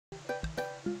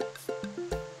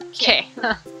Okay.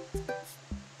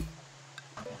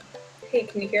 Hey,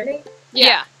 can you hear me?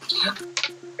 Yeah.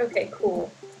 Okay,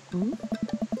 cool.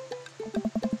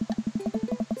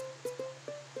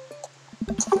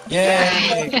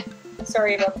 Yay!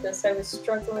 Sorry about this. I was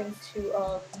struggling to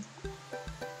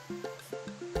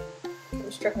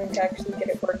actually get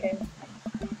it working.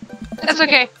 That's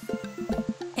okay.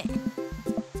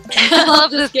 I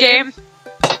love this game.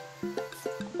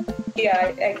 Yeah,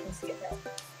 I can see it now.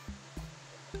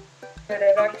 But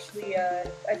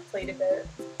I've played a bit.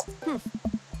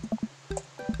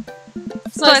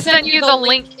 So I sent you the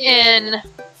link in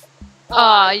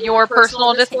your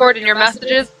personal Discord in your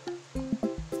messages,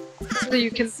 so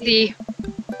you can see.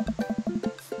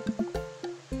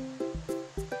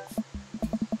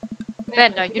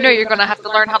 Vena, you know you're gonna have to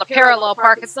learn how to parallel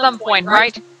park at some point,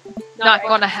 right? Not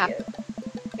gonna happen.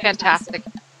 Fantastic.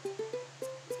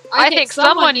 I think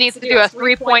someone needs to do a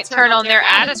 3-point turn on their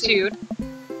attitude.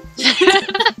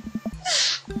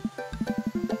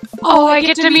 Oh, I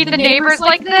get to meet the neighbors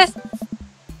like this?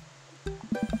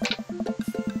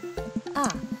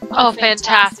 Oh,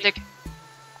 fantastic.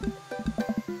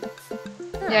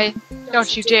 Yeah,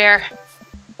 don't you dare.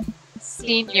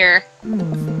 Senior.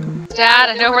 Dad,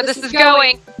 I know where this is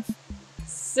going.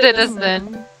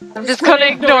 Citizen. I'm just gonna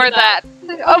ignore that.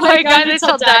 Oh my god, they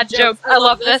tell dad jokes. I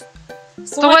love this.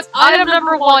 So what's item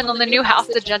number 1 on the new house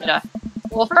agenda?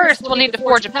 Well, first, we'll need to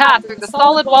forge a path through the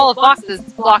solid wall of boxes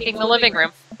blocking the living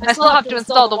room. I still have to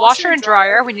install the washer and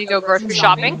dryer. We need to go grocery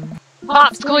shopping.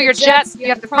 Pops, cool your jets. You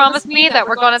have to promise me that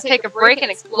we're gonna take a break and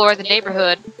explore the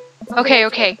neighborhood.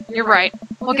 Okay, you're right.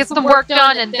 We'll get some work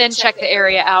done and then check the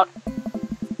area out.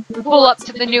 We pull up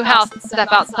to the new house and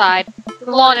step outside.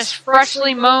 The lawn is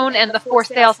freshly mown and the for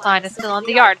sale sign is still in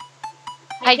the yard.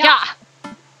 Hi-ya!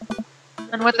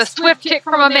 And with a swift kick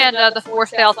from Amanda, the for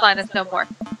sale sign is no more.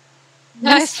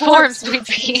 Nice form, sweet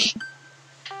pea.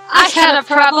 I had a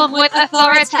problem with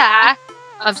authority.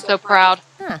 I'm so proud.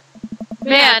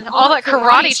 Man, all that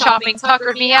karate chopping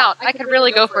tuckered me out. I could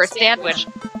really go for a sandwich.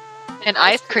 An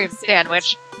ice cream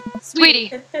sandwich.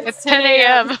 Sweetie, it's 10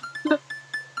 a.m.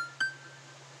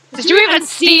 Did you even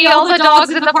see all the dogs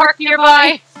in the park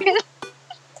nearby?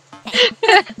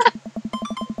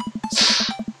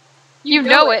 You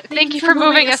know it. Thank you for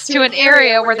moving us to an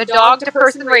area where the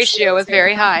dog-to-person ratio is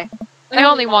very high. I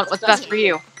only want what's best for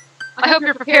you. I hope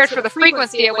you're prepared for the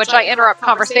frequency at which I interrupt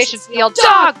conversations and yell,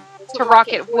 "Dog!" to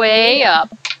rocket way up.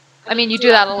 I mean, you do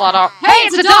that a lot. Hey,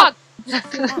 it's a dog!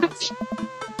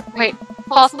 Wait,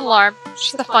 false alarm.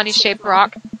 She's a funny-shaped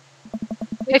rock.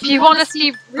 If you want to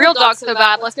see real dogs so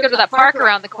bad, let's go to that park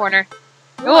around the corner.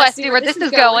 Oh, I see where this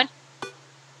is going.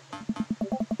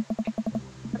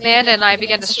 Amanda and I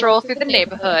began to stroll through the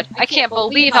neighborhood. I can't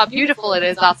believe how beautiful it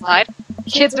is outside.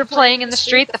 Kids are playing in the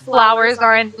street, the flowers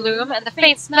are in bloom, and the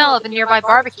faint smell of a nearby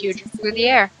barbecue drifts through the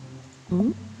air.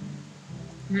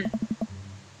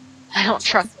 I don't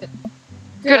trust it.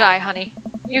 Good eye, honey.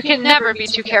 You can never be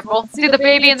too careful. See the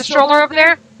baby in the stroller over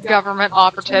there? Government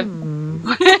operative.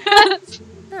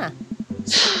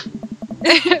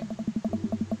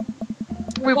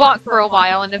 We walk for a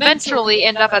while and eventually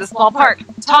end up at a small park.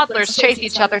 Toddlers chase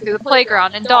each other through the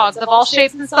playground, and dogs of all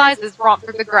shapes and sizes romp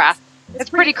through the grass. It's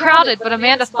pretty crowded, but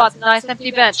Amanda spots a nice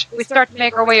empty bench. We start to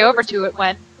make our way over to it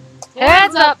when...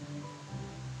 Heads up!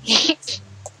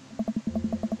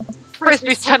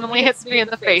 Frisbee suddenly hits me in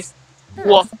the face.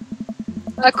 Woof.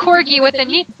 A corgi with a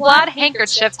neat plaid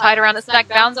handkerchief tied around its neck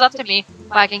bounds up to me,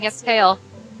 wagging its tail.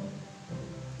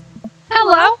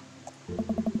 Hello!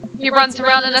 He runs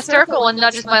around in a circle and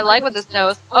nudges my leg with his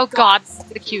nose. Oh god, this is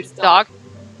the cutest dog.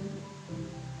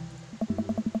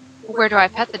 Where do I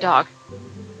pet the dog?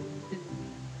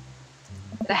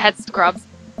 The head scrubs.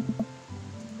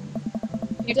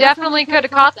 You definitely could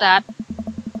have caught that.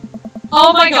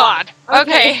 Oh my god!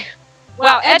 Okay.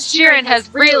 Wow, Ed Sheeran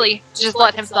has really just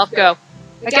let himself go.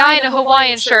 A guy in a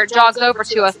Hawaiian shirt jogs over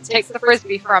to us and takes the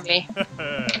frisbee from me.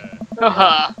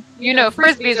 You know,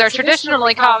 frisbees are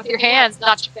traditionally caught with your hands,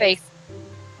 not your face.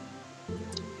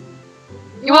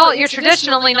 Well, you're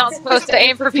traditionally not supposed to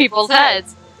aim for people's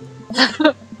heads.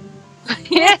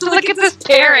 Yeah, look at this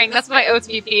pairing. That's my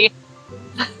OTP.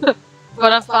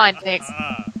 But I'm fine, thanks.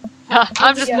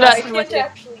 I'm just messing with you. I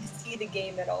can't actually see the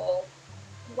game at all.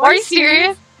 Are you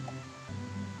serious?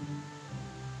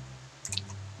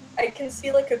 I can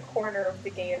see like a corner of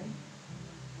the game.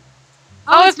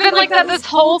 Oh, it's been like that this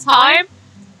whole time?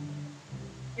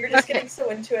 You're just getting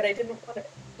so into it, I didn't want to...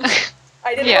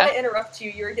 I didn't want to interrupt you,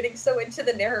 you were getting so into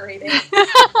the narrating.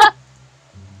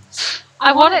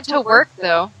 I want it to work,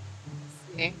 though.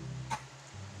 Let's see.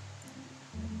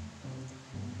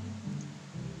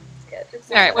 Yeah,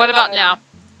 Alright, what about now?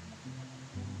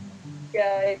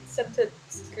 Yeah, I sent a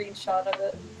screenshot of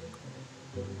it.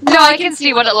 No, I can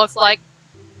see what it looks like.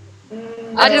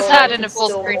 No, I just had it in full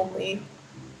still screen. Only.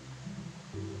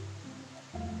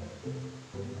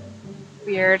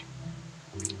 Weird.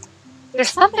 There's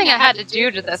something I had to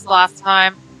do to this last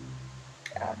time.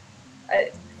 Yeah.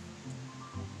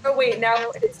 Oh wait,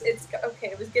 now it's okay.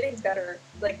 It was getting better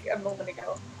like a moment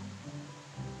ago.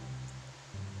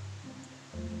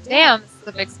 Damn, this is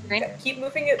a big screen. Okay, keep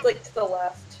moving it like to the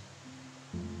left.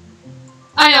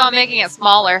 I know, I'm making it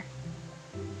smaller.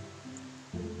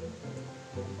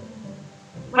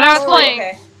 When I was playing,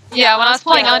 okay. yeah, when I was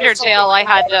playing Undertale, I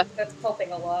had to. That's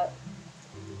helping a lot.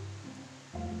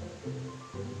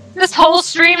 This whole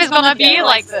stream is gonna be Yeah,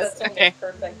 like that's this. Okay.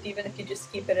 Perfect. Even if you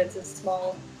just keep it as a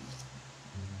small.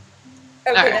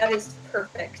 Okay, Alright. that is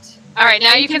perfect. All right,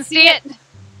 now you can see it.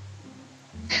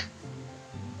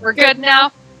 We're good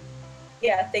now.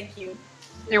 Yeah, thank you.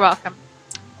 You're welcome.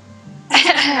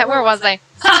 Where was I?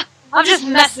 Ha! I'm just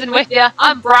messing with you.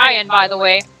 I'm Brian, by the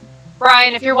way.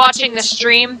 Brian, if you're watching the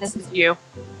stream, this is you.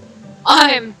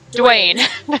 I'm Dwayne.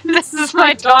 This is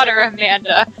my daughter,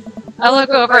 Amanda. I look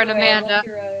over at Amanda. I love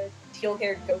your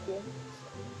teal-haired Goku.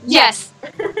 Yes.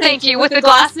 Thank you. With the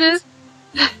glasses.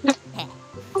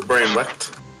 Brian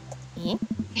what?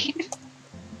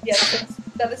 Yes,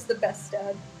 that is the best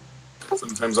dad.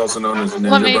 Sometimes also known as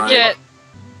Ninja Brian.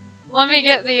 Let me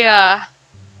get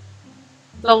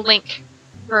the link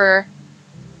for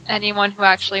anyone who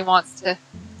actually wants to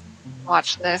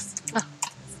watch this.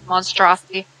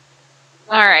 Monstrosity.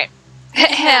 Alright.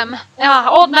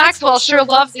 Old Maxwell sure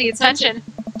loves the attention.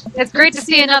 It's great to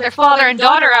see another father and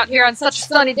daughter out here on such a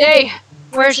sunny day.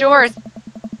 Where's yours?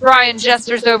 Brian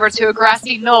gestures over to a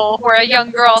grassy knoll where a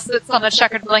young girl sits on a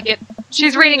checkered blanket.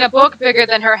 She's reading a book bigger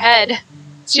than her head.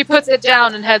 She puts it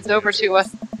down and heads over to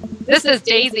us. This is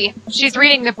Daisy. She's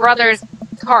reading the brothers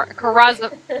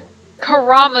Karamazov.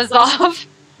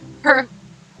 Her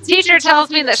teacher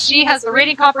tells me that she has the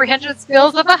reading comprehension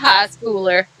skills of a high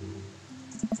schooler.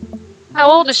 How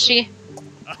old is she?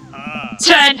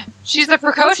 10. She's a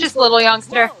precocious little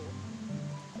youngster.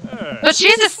 But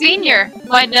she's a senior.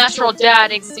 My natural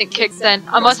dad instinct kicks in.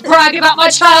 I must brag about my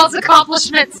child's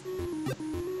accomplishments.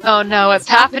 Oh no, it's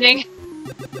happening.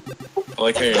 I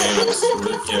like how your name is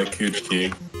Rukia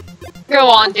Kuchki. Go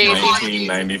on, Daisy.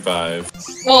 1995.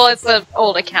 Well, it's an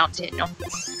old account, Daniel.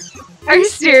 Are you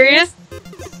serious?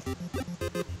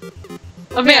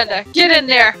 Amanda, get in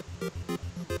there.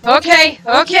 Okay,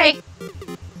 okay.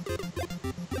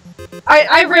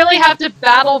 I really have to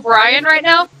battle Brian right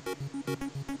now?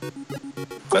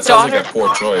 That sounds like a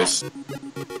poor choice.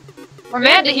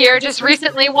 Amanda here just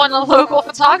recently won a local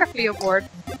photography award.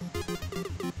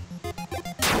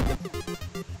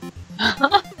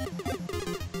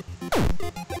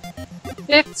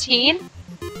 15?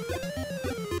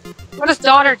 What does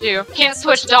daughter do? Can't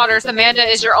switch daughters. Amanda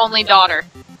is your only daughter.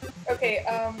 Okay,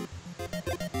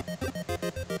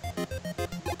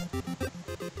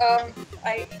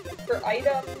 for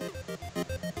item,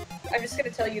 I'm just gonna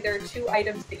tell you there are 2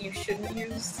 items that you shouldn't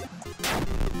use.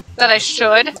 That I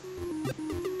should?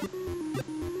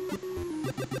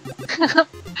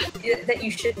 That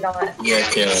you should not. Yeah,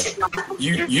 Kayla.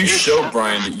 You show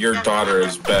Brian that your daughter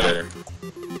is better.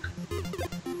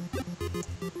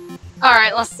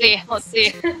 Alright, let's see. Let's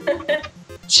see.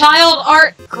 Child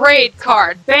art grade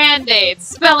card. Band-aid.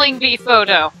 Spelling bee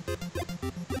photo.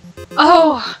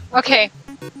 Oh, okay.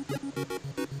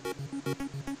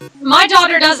 My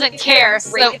daughter doesn't care,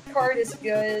 so... Grade card is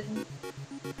good.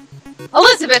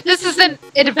 Elizabeth, this is an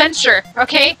adventure,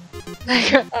 okay?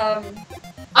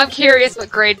 I'm curious what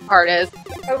grade part is.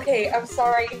 Okay, I'm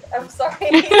sorry. I'm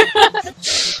sorry.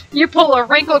 You pull a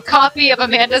wrinkled copy of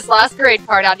Amanda's last grade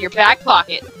card out of your back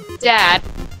pocket. Dad.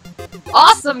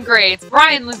 Awesome grades.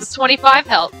 Brian loses 25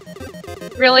 health.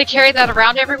 Really carry that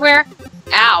around everywhere?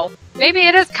 Ow. Maybe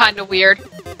it is kinda weird.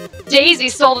 Daisy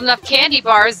sold enough candy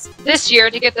bars this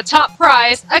year to get the top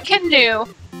prize, a canoe.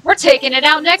 We're taking it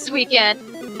out next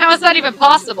weekend. How is that even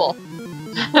possible?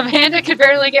 Amanda could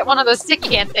barely get one of those stick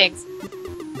can things.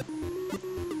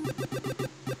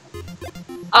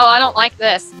 Oh, I don't like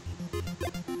this.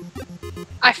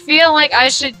 I feel like I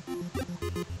should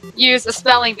use a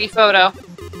spelling bee photo.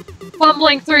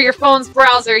 Fumbling through your phone's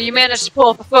browser, you managed to pull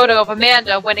up a photo of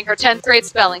Amanda winning her 10th grade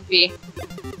spelling bee.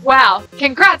 Wow,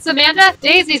 congrats Amanda!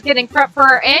 Daisy's getting prepped for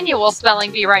her annual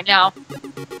spelling bee right now.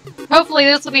 Hopefully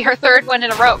this will be her 3rd win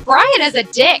in a row. Brian is a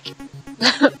dick!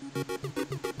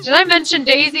 Did I mention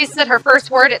Daisy said her first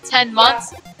word at 10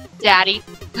 months? Yeah. Daddy.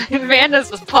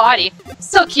 Amanda's was potty.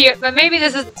 So cute, but maybe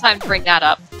this is the time to bring that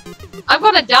up. I'm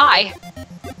gonna die.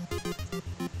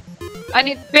 I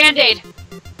need Band-Aid.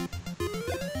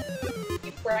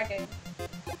 bragging.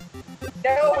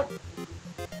 No!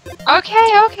 Okay,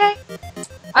 okay.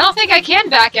 I don't think I can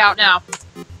back out now.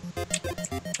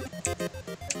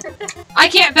 I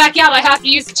can't back out, I have to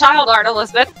use the child art,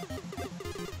 Elizabeth.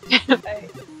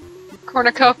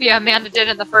 Cornucopia Amanda did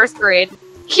in the 1st grade.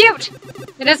 Cute!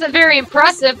 It isn't very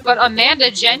impressive, but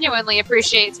Amanda genuinely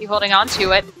appreciates you holding on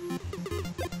to it.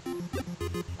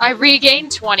 I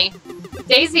regained 20.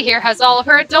 Daisy here has all of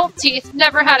her adult teeth,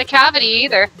 never had a cavity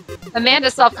either.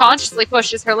 Amanda self-consciously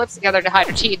pushes her lips together to hide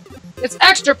her teeth. It's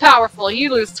extra powerful,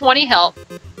 you lose 20 health.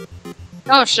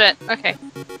 Oh shit, okay.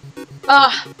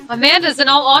 Amanda's in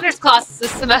all honors classes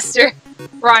this semester.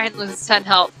 Brian loses 10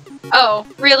 health. Oh,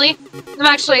 really? I'm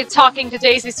actually talking to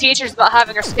Daisy's teachers about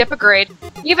having her skip a grade.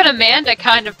 Even Amanda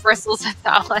kind of bristles at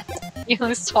that one. You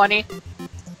lose 20.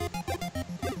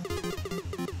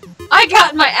 I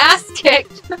got my ass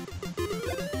kicked!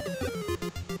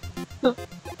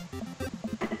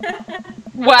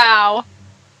 Wow.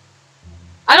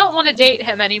 I don't want to date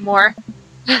him anymore.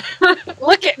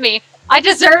 Look at me. I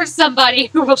deserve somebody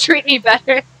who will treat me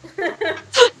better.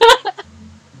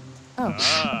 Oh.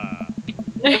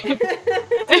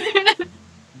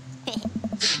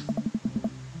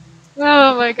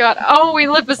 Oh my god. Oh, we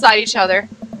live beside each other.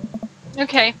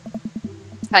 Okay.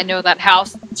 I know that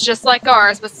house. It's just like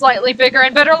ours, but slightly bigger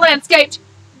and better landscaped.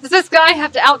 Does this guy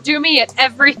have to outdo me at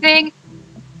everything?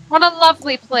 What a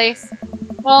lovely place.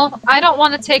 Well, I don't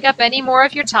want to take up any more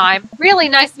of your time. Really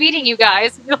nice meeting you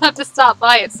guys. You'll have to stop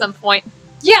by at some point.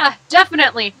 Yeah,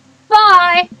 definitely.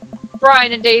 Bye!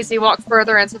 Brian and Daisy walk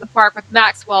further into the park with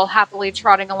Maxwell happily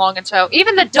trotting along in tow.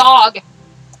 Even the dog!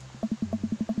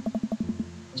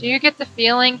 Do you get the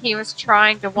feeling he was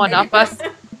trying to one-up us?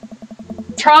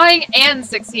 Trying and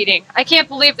succeeding. I can't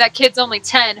believe that kid's only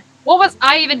 10. What was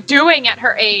I even doing at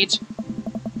her age?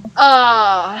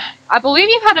 I believe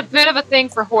you had a bit of a thing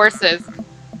for horses.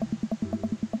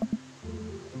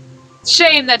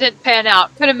 Shame that didn't pan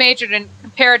out. Could have majored in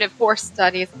comparative horse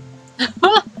studies.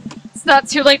 It's not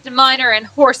too late to minor in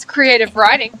horse creative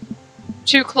writing.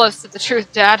 Too close to the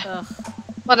truth, Dad. Ugh.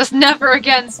 Let us never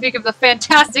again speak of the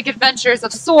fantastic adventures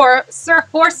of Sir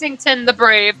Horsington the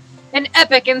Brave, an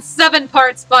epic in 7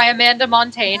 parts by Amanda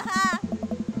Montaigne.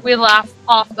 We laugh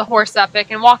off the horse epic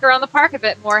and walk around the park a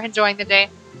bit more, enjoying the day.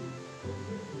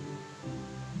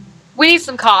 We need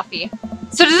some coffee.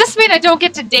 So does this mean I don't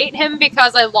get to date him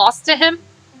because I lost to him?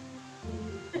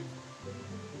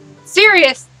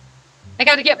 Serious! I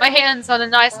gotta get my hands on a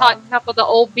nice hot cup of the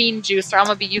old bean juice or I'm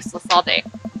gonna be useless all day.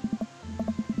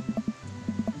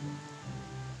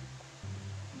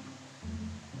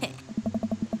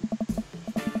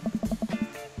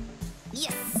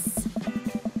 Yes.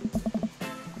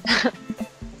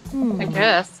 I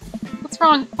guess. What's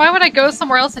wrong? Why would I go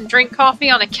somewhere else and drink coffee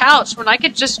on a couch when I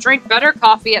could just drink better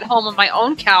coffee at home on my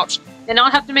own couch and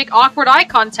not have to make awkward eye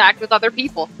contact with other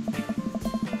people?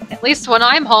 At least when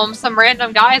I'm home, some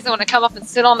random guys want to come up and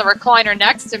sit on the recliner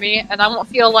next to me, and I won't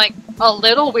feel like a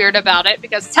little weird about it,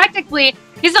 because technically,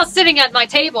 he's not sitting at my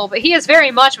table, but he is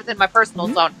very much within my personal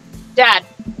zone. Dad.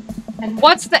 And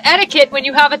what's the etiquette when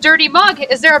you have a dirty mug?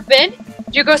 Is there a bin?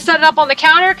 Do you go set it up on the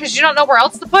counter because you don't know where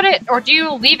else to put it? Or do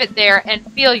you leave it there and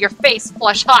feel your face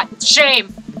flush hot with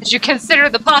shame as you consider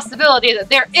the possibility that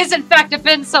there is in fact a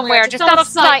bin somewhere just out of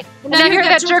sight, and I hear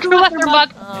that jerk who left their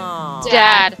mug? Oh.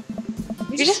 Dad.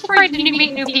 You're just afraid to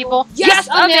meet new people? Yes,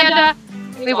 Amanda!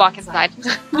 We walk inside.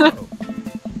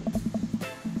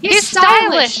 He's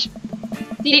stylish!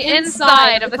 The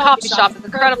inside of the coffee shop is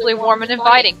incredibly warm and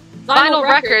inviting. Vinyl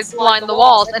records line the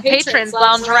walls, and patrons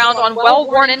lounge around on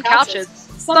well-worn-in couches.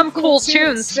 Some cool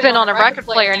tunes spin on a record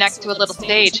player next to a little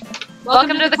stage.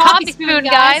 Welcome to the Coffee Spoon,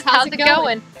 guys! How's it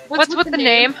going? What's with the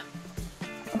name?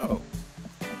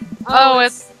 Oh,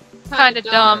 it's kinda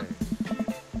dumb.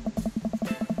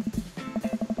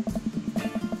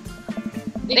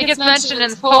 It gets mentioned in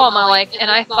the poem I like, and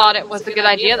I thought it was a good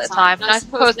idea at the time. And I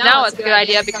suppose now it's a good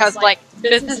idea because, like,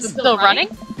 business is still running.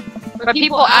 But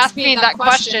people ask me that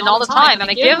question all the time, and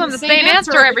I give them the same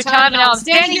answer every time, and now I'm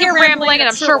standing here rambling, and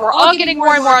I'm sure we're all getting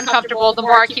more and more uncomfortable the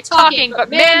more I keep talking, but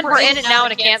man, we're in it now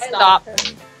and I can't stop.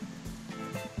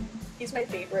 He's my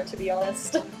favorite, to be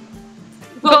honest.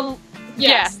 But,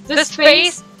 yes, this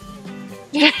face...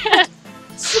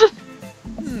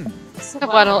 So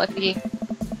what'll it be?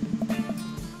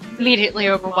 Immediately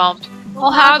overwhelmed.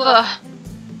 I'll have a...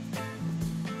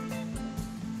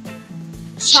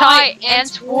 Chai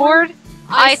Antwoord,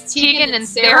 Iced Tegan and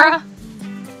Sera.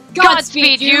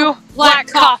 Godspeed you, black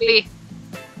coffee.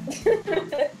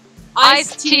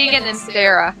 Iced Tegan and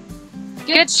Sera.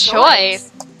 Good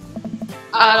choice.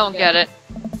 I don't get it.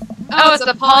 Oh, it's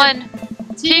a pun.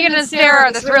 Tegan and Sarah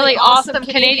are this really awesome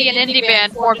Canadian indie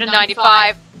band formed in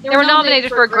 '95. They were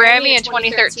nominated for a Grammy in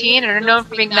 2013 and are known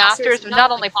for being masters of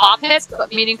not only pop hits,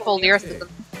 but meaningful lyricism.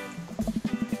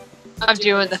 I'm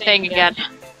doing the thing again.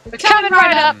 But coming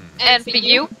right up, and for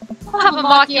you, I'll have a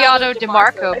macchiato de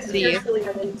Marco, please. I really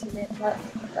relate to Matt.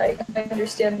 I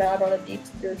understand Matt on a deep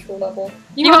spiritual level.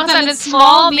 You want that in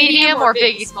small, medium, or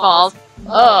Biggie Smalls?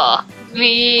 Ugh,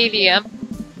 medium.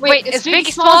 Wait, is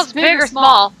Biggie Smalls big or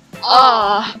small?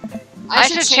 Ugh, I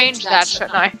should change that,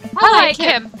 shouldn't I? I like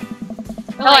him.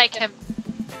 I like him.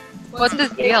 What's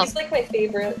his Yeah, deal? he's like my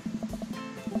favorite.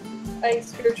 I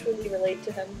spiritually relate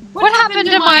to him. What happened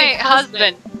to my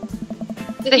husband?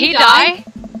 Did he die?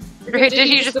 Or did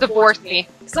he just divorce me?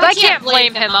 Because I can't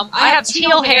blame him. I have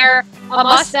teal hair, a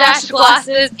mustache,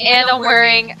 glasses, and I'm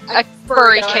wearing a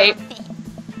furry cape.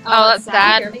 Oh, that's Can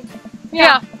you hear sad. me?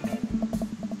 Yeah.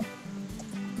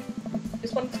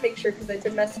 Just wanted to make sure because I've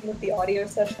been messing with the audio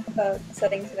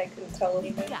settings and I couldn't tell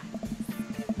anything.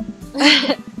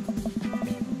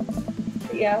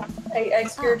 But yeah, I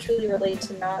spiritually relate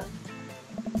to Matt.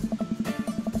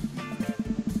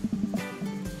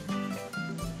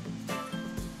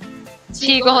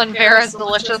 Teagle and Vera's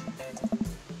delicious.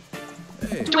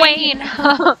 Hey. Dwayne!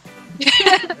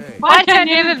 Hey. Why did I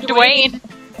name him Dwayne?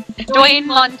 Dwayne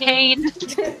Montaigne.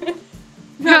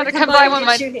 You gotta come by when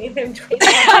my... You name him Dwayne.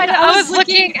 I was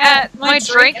looking at my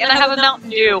drink and I have a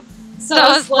Mountain Dew. So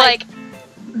I was like,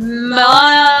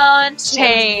 Montaigne.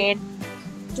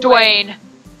 Dwayne.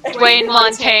 Dwayne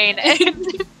Montaigne.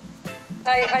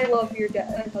 I love your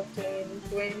dad. I love Dwayne.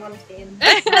 Dwayne Montaigne.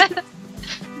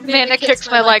 Amanda kicks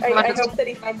my leg. I hope that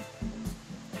he finds.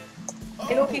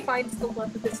 I hope he finds the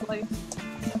love of his life.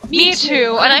 Me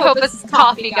too, and I hope it's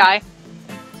coffee guy.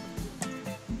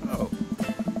 Oh.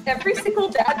 Every single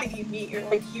dad that you meet, you're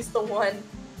like, he's the one.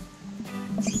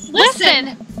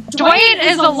 Listen, Dwayne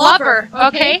is a lover,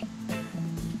 okay?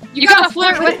 You gotta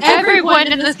flirt with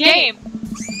everyone in this game.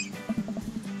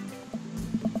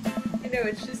 I know,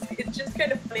 it's just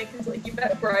kind of funny because like you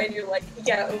met Brian, you're like,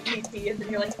 yeah, OPP, and then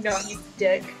you're like, no, he's a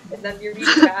dick, and then you're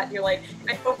meeting Matt, and you're like,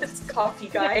 I hope it's coffee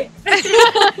guy.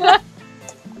 I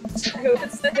hope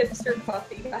it's the hipster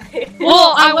coffee guy.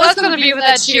 Well, I was gonna be with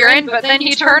Ed Sheeran, but then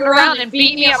he turned around and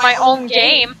beat me at my own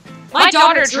game. My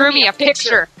daughter drew me a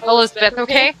picture, Elizabeth,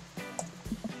 okay?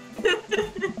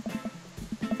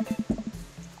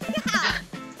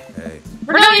 Hey.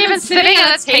 We're not even sitting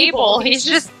at a table, he's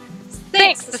just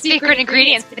thinks the secret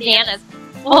ingredient's bananas.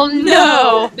 Oh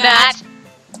no, Matt.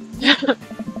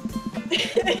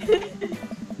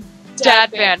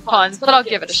 Dad band puns, but I'll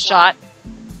give it a shot.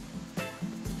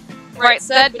 Right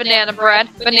said, banana bread.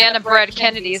 Banana bread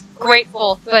Kennedy's.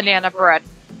 Grateful banana bread.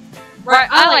 Right,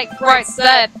 I like right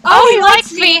said. Oh, he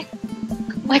likes me!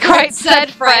 Like right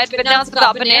said, Fred, but now it's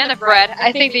about banana bread.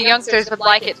 I think the youngsters would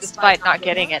like it despite not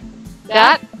getting it.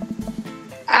 That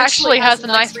actually has a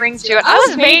nice ring to it. I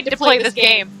was made to play this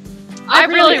game. I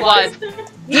really was.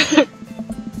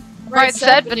 Right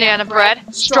said, banana bread.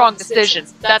 Strong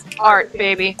decisions. That's art,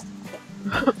 baby.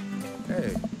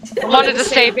 Hey. I wanted to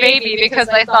say baby because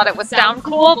I thought it would sound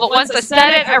cool, but once I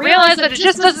said it, I realized that it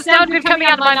just doesn't sound good coming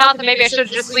out of my mouth, and maybe I should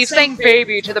just leave saying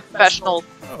baby to the professionals.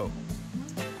 Oh.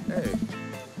 Hey.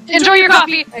 Enjoy your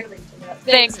coffee! I relate to that.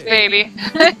 Thanks, baby.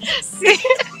 See?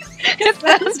 It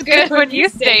sounds good when you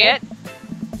say it.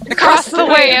 Across the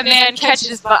way, a man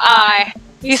catches my eye.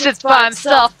 He sits by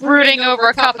himself, brooding over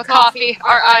a cup of coffee.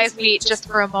 Our eyes meet just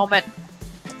for a moment.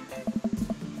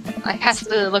 I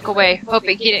hastily look away,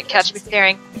 hoping he didn't catch me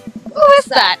staring. Who is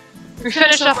that? We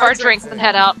finish up our drinks and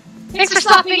head out. Thanks for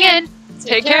stopping in!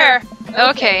 Take care!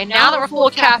 Okay, now that we're full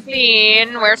of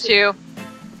caffeine, where to?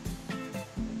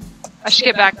 I should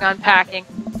get back to unpacking.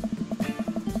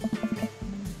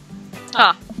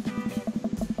 Huh.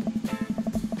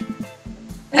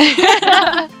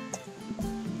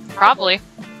 Probably.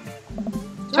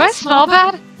 Do I smell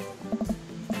bad?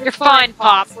 You're fine,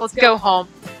 Pops. Let's go home.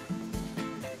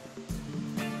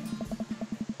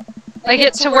 I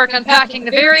get to work unpacking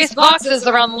the various boxes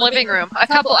around the living room. A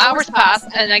couple hours pass,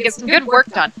 and I get some good work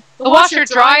done. The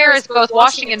washer-dryer is both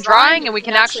washing and drying, and we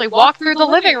can actually walk through the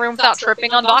living room without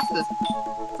tripping on boxes.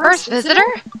 First visitor?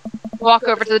 Walk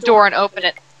over to the door and open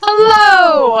it.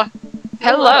 Hello!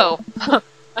 Hello.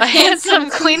 A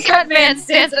handsome, clean-cut man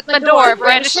stands at the door,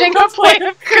 brandishing a plate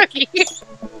of cookies.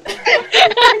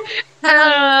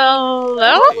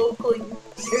 Hello? Locally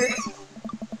here.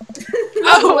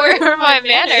 Oh, where are my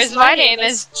manners? My name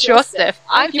is Joseph.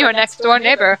 I'm your next-door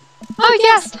neighbor. Oh,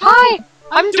 yes, hi!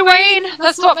 I'm Dwayne.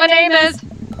 That's what my name is.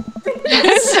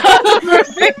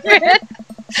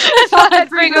 I thought I'd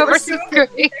bring over some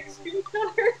cookies.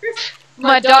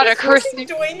 My daughter Christy.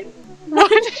 Dwayne.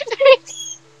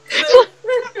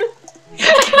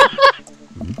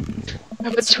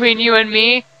 Between you and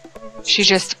me, she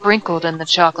just sprinkled in the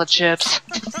chocolate chips.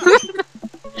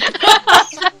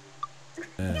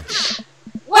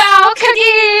 Wow,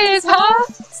 cookies, huh?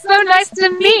 So nice to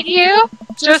meet you.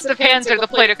 Joseph hands her the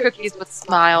plate of cookies with a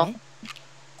smile.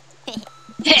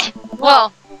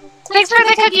 Well, thanks for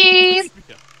the cookies.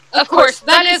 Of course,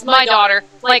 that is my daughter.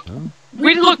 Like,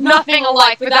 we look nothing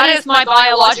alike, but that is my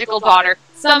biological daughter.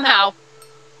 Somehow.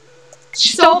 She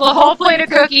stole the whole plate of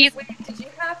cookies. Wait, did you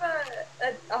have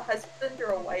a husband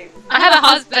or a wife? I had a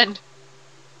husband.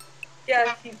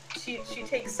 Yeah, she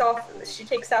takes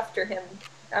after him,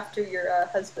 after your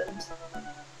husband.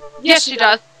 Yes, she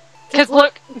does. Cause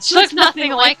look, she looks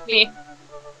nothing like me.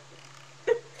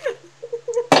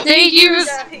 They use.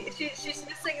 Yeah, she's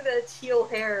missing the teal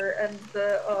hair and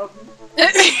the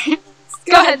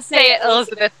Go ahead and say it,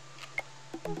 Elizabeth.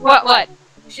 What?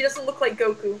 She doesn't look like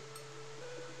Goku.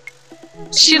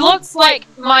 She looks like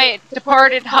my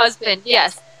departed husband,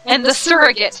 yes, and the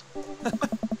surrogate.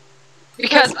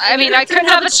 Because, I mean, I couldn't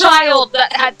have a child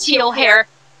that had teal hair.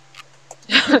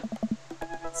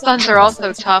 Sons are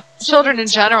also tough. Children in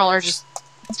general are just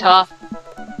tough.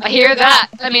 I hear that.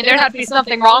 I mean, there'd have to be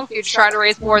something wrong for you to try to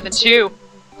raise more than 2.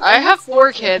 I have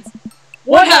 4 kids.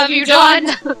 What have you done?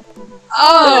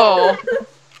 Oh.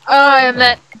 I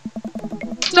meant...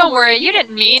 Don't worry, you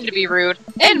didn't mean to be rude.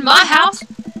 In my house?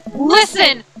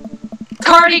 Listen!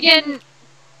 Cardigan...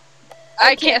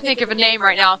 I can't think of a name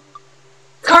right now.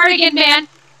 Cardigan man!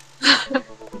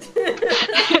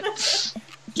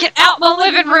 Get out my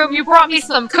living room! You brought me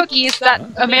some cookies that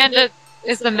Amanda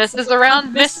is the missus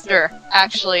around? Mister,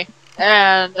 actually.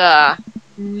 And,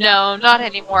 no, not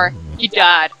anymore. He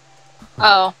died.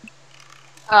 Oh.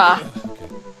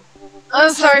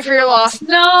 I'm sorry for your loss.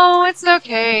 No, it's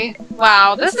okay.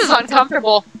 Wow, this is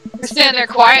uncomfortable. We stand there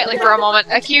quietly for a moment,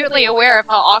 acutely aware of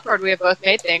how awkward we have both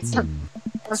made things. I'm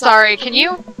sorry, can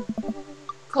you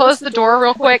close the door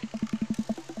real quick?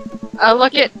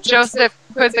 Look at Joseph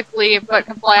quizzically, but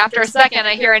comply. After a second,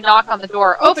 I hear a knock on the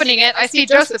door. Opening it, I see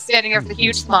Joseph standing there with a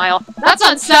huge smile. That's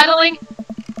unsettling!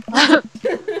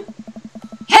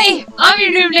 Hey, I'm your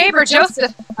new neighbor,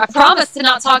 Joseph. I promised to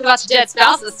not talk about your dead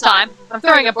spouse this time. I'm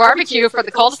throwing a barbecue for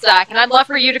the cul-de-sac, and I'd love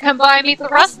for you to come by and meet the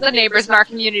rest of the neighbors in our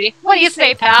community. What do you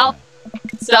say, pal?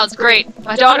 Sounds great.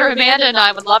 My daughter Amanda and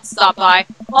I would love to stop by.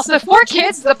 Also, 4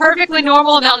 kids is a perfectly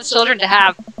normal amount of children to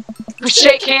have. We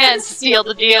shake hands to seal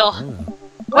the deal.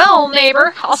 Well,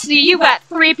 neighbor, I'll see you at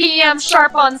 3 p.m.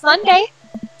 sharp on Sunday.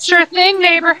 Sure thing,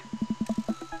 neighbor.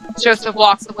 Joseph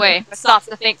walks away, but stops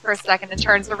to think for a second and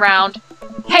turns around.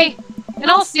 Hey, in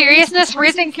all seriousness,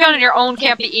 raising children on your own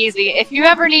can't be easy. If you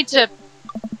ever need to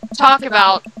talk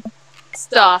about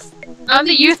stuff, I'm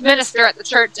the youth minister at the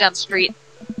church down the street.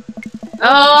 Oh,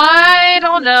 I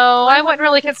don't know. I wouldn't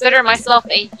really consider myself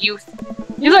a youth.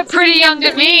 You look pretty young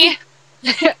to me.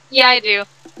 Yeah, I do.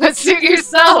 But suit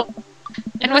yourself.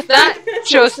 And with that,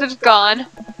 Joseph's gone.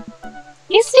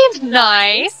 He seemed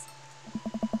nice.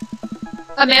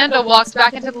 Amanda walks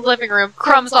back into the living room,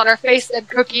 crumbs on her face and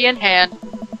cookie in hand.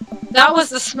 That was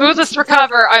the smoothest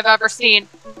recover I've ever seen.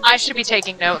 I should be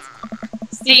taking notes.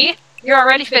 See? You're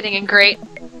already fitting in great.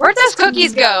 Where'd those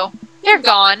cookies go? They're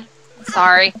gone.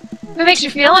 Sorry. If it makes you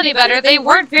feel any better, they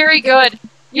weren't very good.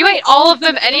 You ate all of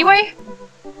them anyway?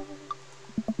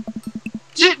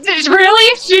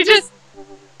 Really? She just...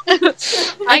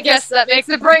 I guess that makes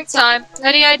it break time.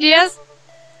 Any ideas?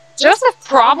 Joseph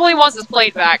probably wants his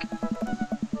plate back.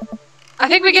 I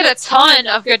think we get a ton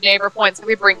of good neighbor points if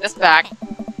we bring this back.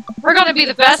 We're gonna be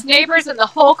the best neighbors in the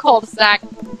whole cul-de-sac.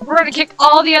 We're gonna kick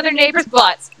all the other neighbors'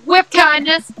 butts. Whip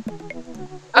kindness.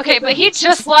 Okay, but he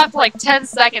just left like 10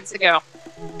 seconds ago.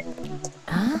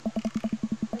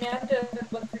 Amanda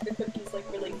went through the cookies like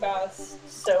really fast,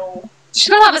 so... She's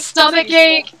gonna have a stomach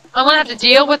ache. I'm gonna have to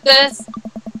deal with this.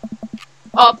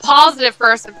 Oh, positive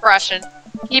first impression.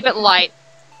 Keep it light.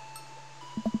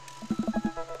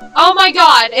 Oh my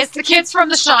god, it's the kids from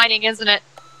The Shining, isn't it?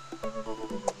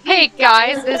 Hey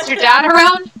guys, is your dad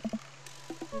around?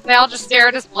 They all just stare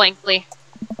at us blankly.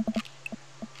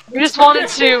 We just wanted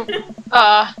to,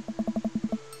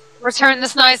 return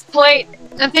this nice plate,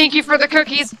 and thank you for the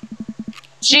cookies.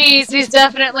 Jeez, these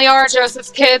definitely are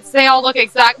Joseph's kids. They all look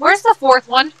exact. Where's the 4th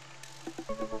one?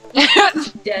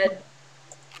 Dead.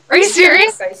 Are you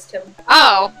serious? Sacrificed him.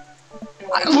 Oh.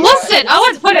 Listen, I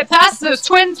wouldn't put it past those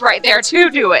twins right there to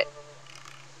do it.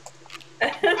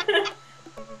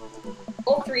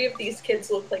 All 3 of these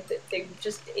kids look like that they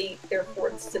just ate their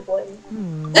 4th sibling.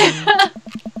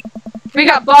 We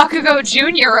got Bakugo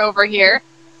Jr. over here.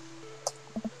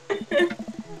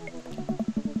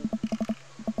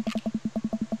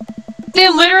 They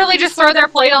literally just throw their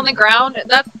plate on the ground.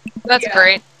 That's Yeah.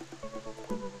 great.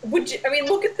 Would you? I mean,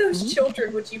 look at those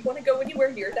children. Would you want to go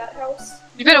anywhere near that house?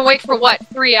 You've been awake for what,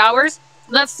 3 hours?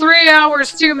 That's 3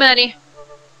 hours too many.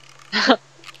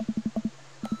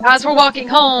 As we're walking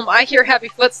home, I hear heavy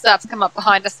footsteps come up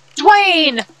behind us.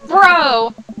 Dwayne!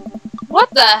 Bro! What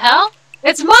the hell?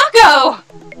 It's Mako!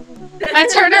 I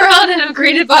turn around and am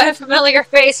greeted by a familiar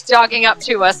face jogging up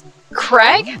to us.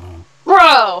 Craig?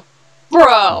 Bro!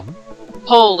 Bro!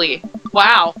 Holy.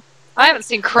 Wow. I haven't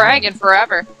seen Craig in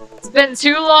forever. It's been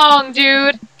too long,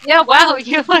 dude. Yeah, wow,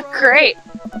 you look great.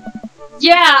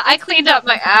 Yeah, I cleaned up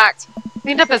my act.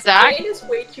 Cleaned up his act? Dwayne is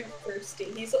way too thirsty.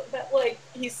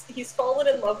 He's fallen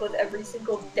in love with every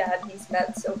single dad he's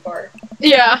met so far.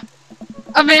 Yeah.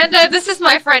 Amanda, this is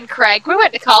my friend Craig. We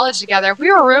went to college together.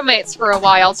 We were roommates for a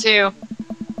while, too.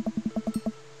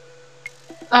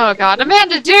 Oh god.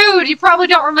 Amanda, dude! You probably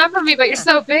don't remember me, but you're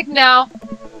so big now.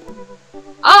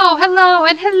 Oh, hello,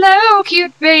 and hello,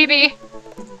 cute baby!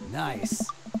 Nice.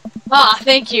 Ah,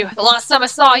 thank you. The last time I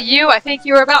saw you, I think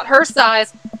you were about her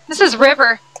size. This is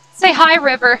River. Say hi,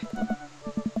 River.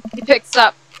 He picks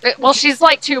up. Well, she's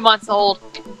like 2 months old.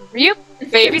 Are you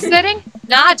babysitting?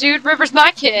 Nah, dude, River's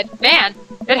my kid. Man,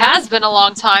 it has been a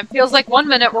long time. Feels like 1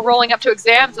 minute we're rolling up to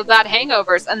exams without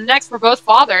hangovers, and the next we're both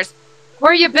fathers.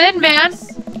 Where you been, man?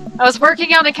 I was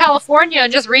working out in California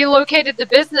and just relocated the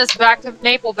business back to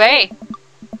Maple Bay.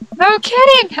 No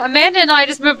kidding! Amanda and I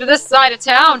just moved to this side of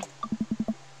town.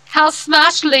 How's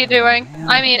Smashly doing?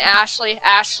 I mean Ashley.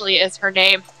 Ashley is her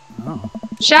name. Oh.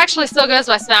 She actually still goes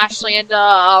by Smashly,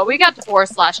 and we got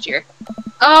divorced last year.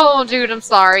 Oh, dude, I'm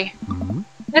sorry. Hmm?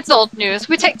 It's old news.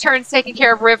 We take turns taking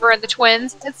care of River and the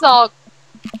twins. It's all...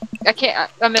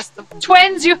 I missed them.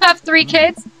 Twins, you have 3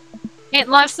 kids? Ain't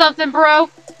life something, bro?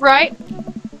 Right?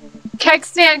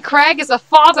 Kegstand Craig is a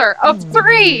father of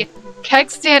 3!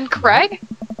 Kegstand Craig?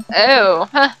 Oh,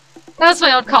 huh. That was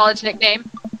my old college nickname.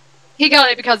 He got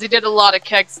it because he did a lot of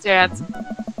keg stands.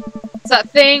 It's that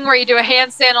thing where you do a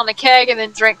handstand on the keg and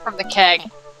then drink from the keg.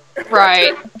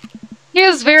 Right. He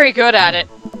was very good at it.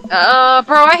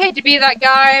 Bro, I hate to be that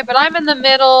guy, but I'm in the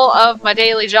middle of my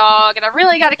daily jog, and I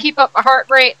really gotta keep up my heart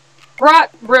rate.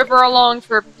 Brought River along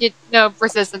for,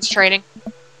 resistance training.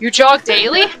 You jog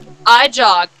daily? I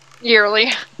jog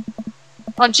yearly.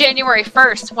 On January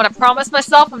 1st, when I promised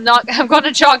myself I'm going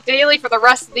to jog daily for the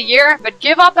rest of the year, but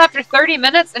give up after 30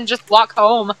 minutes and just walk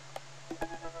home.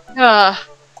 Oh.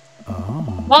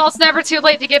 Well, it's never too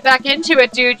late to get back into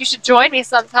it, dude. You should join me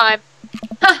sometime.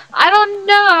 Huh, I don't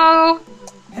know.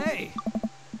 Hey.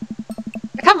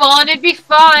 Come on, it'd be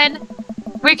fun.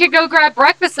 We could go grab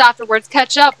breakfast afterwards,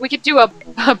 catch up. We could do a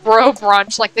bro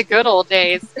brunch like the good old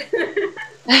days.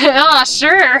 Ah,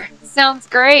 sure. Sounds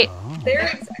great. Oh. They're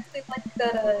exactly like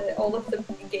that, all of the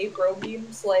gay bro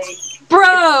memes, like...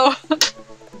 Bro!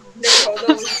 Their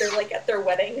photos, they're like at their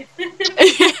wedding.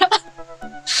 Yeah.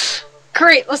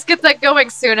 Great, let's get that going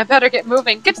soon. I better get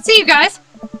moving. Good to see you guys!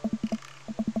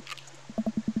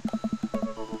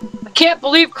 I can't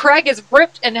believe Craig is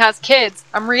ripped and has kids.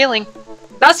 I'm reeling.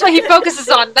 That's what he focuses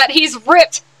on, that he's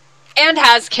ripped and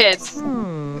has kids.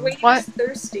 Dwayne What? is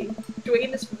thirsty.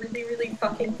 Dwayne is really, really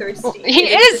fucking thirsty. Well, he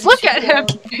It has is! been Look too at him!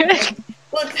 long.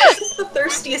 Look, this is the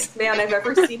thirstiest man I've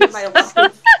ever seen in my life.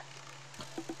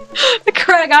 The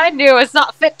Craig I knew is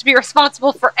not fit to be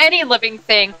responsible for any living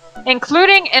thing,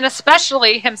 including and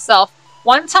especially himself.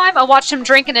 One time, I watched him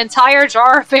drink an entire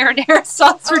jar of marinara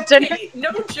sauce for dinner. Okay,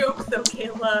 no joke though,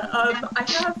 Kayla. I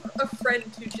have a friend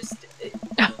who just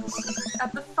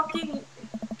at the fucking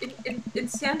in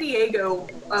San Diego,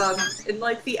 in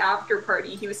like the after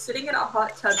party, he was sitting in a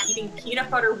hot tub eating peanut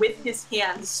butter with his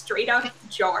hands straight out of the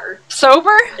jar.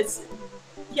 Sober?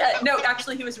 Yeah, no,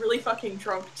 actually he was really fucking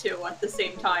drunk too at the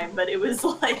same time, but it was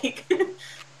like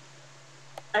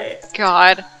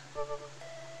God.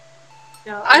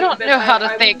 No, I don't know how to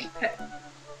think.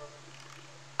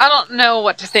 I don't know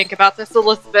what to think about this,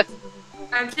 Elizabeth.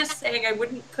 I'm just saying I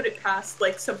wouldn't put it past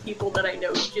like some people that I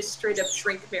know who just straight up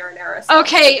drink marinara sauce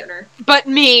Okay, for dinner. but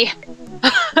me.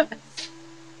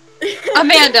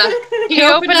 Amanda, he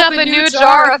opened up a new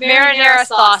jar of marinara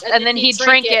sauce and then he'd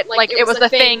drink it like it was a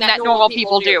thing that normal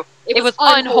people do. It was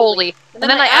unholy. And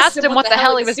then I asked him what the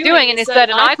hell he was doing and he said,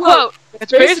 and I quote,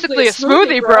 "It's basically a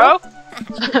smoothie, bro."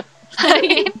 I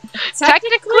mean,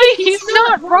 technically, he's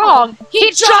not wrong.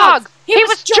 He jogged. He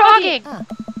was jogging.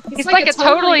 He's like a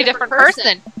totally different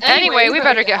person. Anyway, we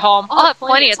better get home. I'll have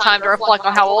plenty of time to reflect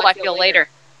on how old I feel later.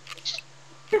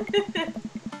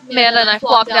 Amanda and I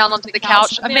flop down onto the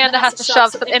couch. Amanda has to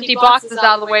shove some empty boxes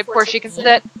out of the way before she can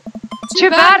sit. It's too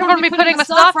bad we're going to be putting my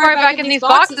stuff right back in these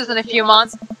boxes in a few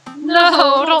months.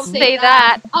 No, don't say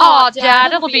that. Aw,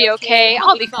 Dad, it'll be okay.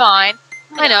 I'll be fine.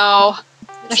 I know.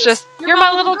 It's just, you're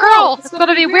my little girl. It's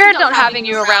gonna be weird not having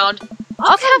you around.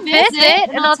 I'll come visit,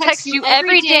 and I'll text you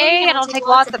every day, and I'll take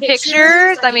lots of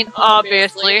pictures. I mean,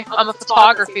 obviously, I'm a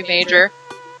photography major.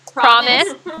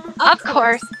 Promise? Of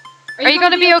course. Are you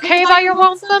gonna be okay by your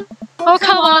lonesome? Oh,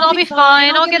 come on, I'll be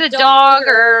fine. I'll get a dog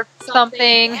or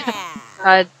something.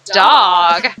 A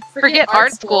dog? Forget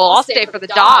art school. I'll stay for the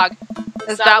dog.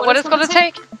 Is that what it's gonna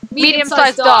take?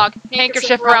 Medium-sized dog,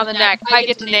 handkerchief around the neck. I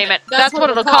get to name it. That's what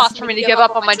it'll cost for me to give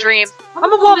up on my dreams.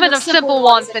 I'm a woman of simple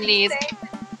wants and needs.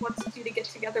 Wants you to get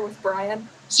together with Brian.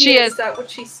 She is. Is that what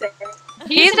she's saying?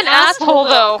 He's an asshole,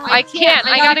 though. I can't.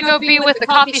 I gotta go be with the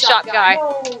coffee shop guy.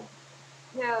 No.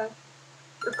 Yeah.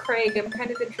 Or Craig. I'm kind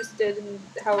of interested in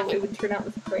how it would turn out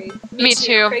with Craig. Me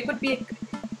too. Craig would be a good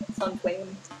influence on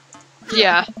Wayne.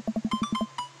 Yeah.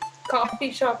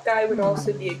 Coffee shop guy would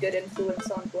also be a good influence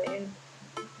on Blaine.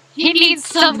 He needs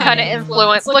some kind of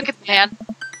influence. Look at the man.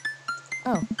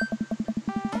 Oh.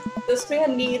 This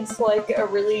man needs, like, a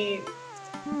really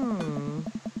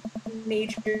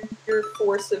major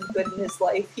force of good in his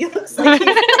life. He looks like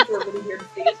he's going through a really weird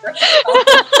phase right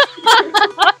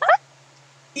now.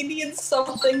 He needs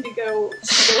something to go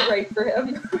right for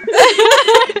him.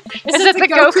 Is it the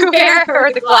Goku hair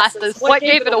or the glasses? What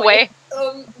gave it away?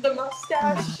 The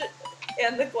mustache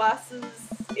and the glasses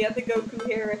and the Goku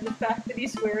hair and the fact that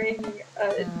he's wearing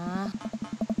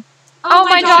Oh,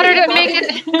 my daughter didn't make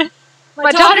it.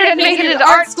 My daughter didn't make it into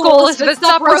art school. Elizabeth,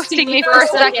 stop roasting me for a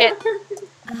second.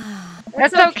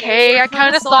 That's okay. I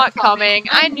kind of saw it coming.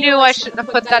 I knew I shouldn't have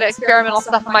put that experimental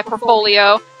stuff in my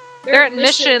portfolio. Their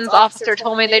admissions officer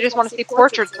told me they just want to see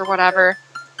portraits or whatever.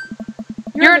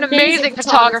 You're an amazing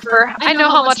photographer. I know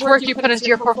how much work you put into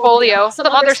your portfolio. Some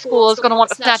other school is going to want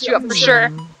to snatch you up for sure.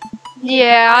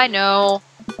 Yeah, I know.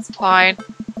 It's fine.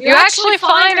 You actually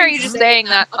fine, or are you just saying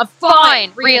that? I'm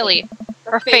fine, really.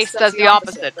 Her face says the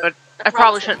opposite, but I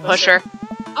probably shouldn't push her.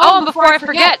 Oh, and before I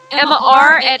forget, Emma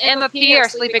R. and Emma P. are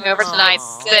sleeping over tonight,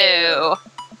 so...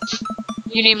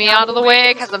 You need me out of the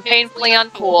way, because I'm painfully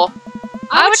uncool.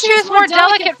 I would choose more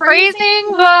delicate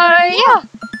phrasing, but yeah.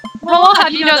 Well, I'll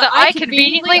have you know that I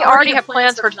conveniently already have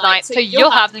plans for tonight, so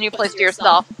you'll have the new place to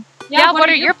yourself. Yeah, what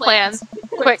are your plans?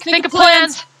 Quick, think of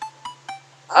plans!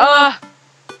 Hold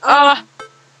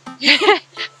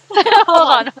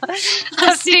on.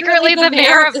 I'm secretly the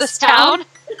mayor of this town?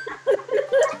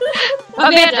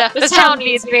 Amanda, this town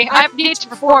needs me. I need to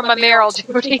perform my mayoral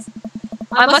duties.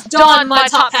 I must don my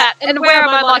top hat and wear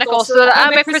my monocle so that I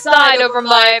may preside over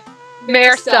my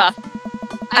mayor stuff.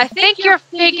 I think you're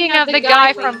thinking of the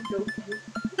guy from...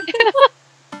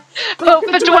 Vote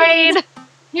for Dwayne!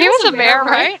 He was a mayor,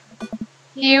 right?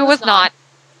 He was not.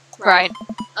 Right.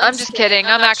 I'm just kidding.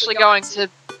 I'm actually going to...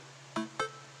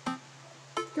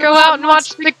 go out and watch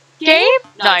the game?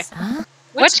 Nice. Huh?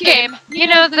 Which game? You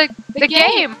know, the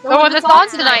game. The one that's on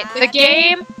tonight. The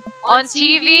game on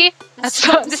TV. This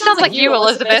sounds like you,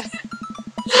 Elizabeth.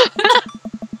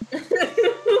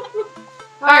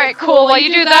 Alright, cool. While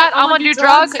you do that, I'm gonna do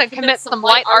drugs and commit some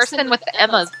light arson with the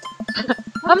Emmas.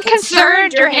 I'm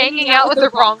concerned you're hanging out with the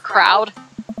wrong crowd.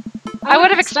 I would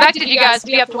have expected you guys to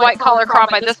be up to white-collar crime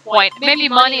by this point. Maybe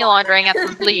money laundering at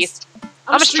the least.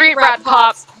 I'm a street rat,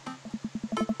 Pop.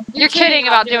 You're kidding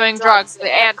about doing drugs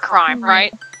and crime,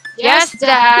 right? Yes,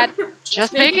 Dad.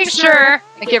 Just making sure.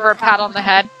 I give her a pat on the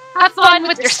head. Have fun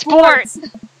with your sports.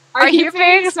 Are you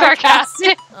being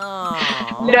sarcastic?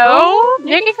 No?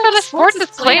 Making fun of sports is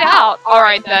played out.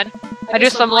 Alright then. I do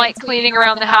some light cleaning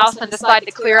around the house and decide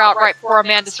to clear out right before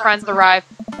Amanda's friends arrive.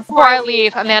 Before I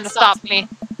leave, Amanda stops me.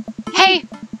 Hey,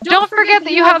 don't forget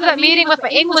that you have that meeting with my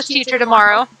English teacher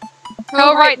tomorrow.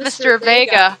 Oh right, Mr.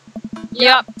 Vega.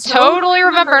 Yep, totally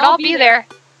remembered. I'll be there.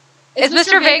 Is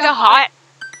Mr. Vega hot?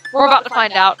 We're about to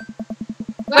find out.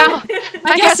 Well,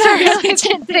 I guess I really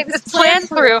didn't think this plan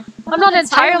through. I'm not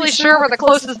entirely sure where the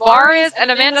closest bar is, and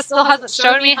Amanda still hasn't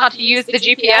shown me how to use the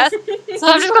GPS, so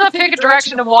I'm just gonna pick a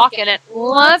direction and walk in it.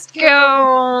 Let's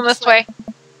go this way.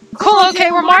 Cool, okay,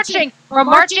 we're marching. We're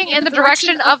marching in the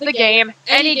direction of the game.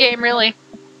 Any game, really.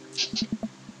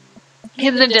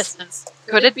 In the distance.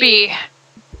 Could it be?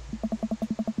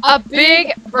 A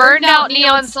big, burned-out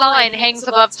neon sign hangs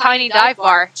above Tiny Dive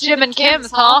Bar. Jim and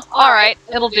Kim's, huh? Alright,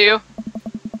 it'll do.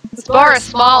 This bar is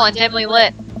small and dimly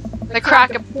lit. The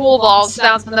crack of pool balls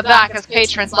sounds in the back as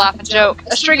patrons laugh and joke.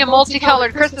 A string of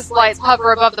multicolored Christmas lights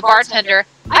hover above the bartender.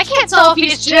 I can't tell if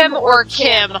he's Jim or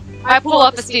Kim. I pull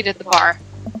up a seat at the bar.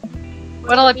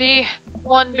 What'll it be?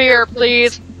 1 beer,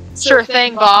 please. Sure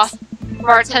thing, boss.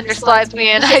 Bartender slides me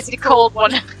an icy cold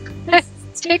one.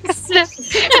 Take a sip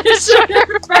and enjoy the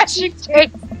refreshing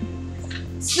taste.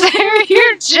 Sarah,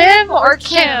 you're Jim or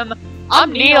Kim?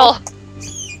 I'm Neil.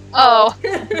 Oh.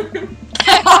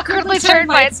 I awkwardly turned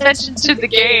my attention to the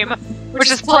game, which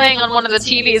is playing on one of the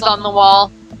TVs on the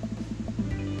wall.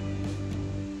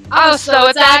 Oh, so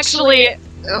it's actually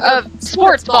a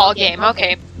sports ball game,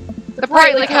 okay. The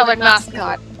brightly colored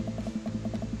mascot.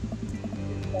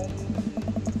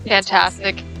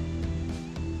 Fantastic.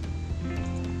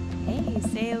 Hey,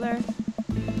 sailor.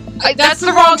 That's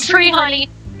the wrong tree, honey.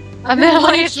 A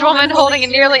middle-aged woman holding a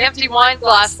nearly empty wine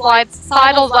glass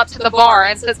sidles up to the bar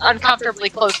and sits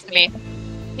uncomfortably close to me.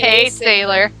 Hey,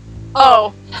 sailor.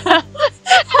 Oh.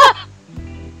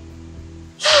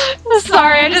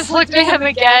 Sorry, I just looked at him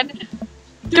again.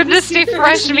 Good to see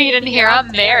fresh meat in here.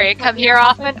 I'm Mary. Come here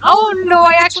often. Oh no,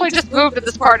 I actually just moved to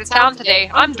this part of town today.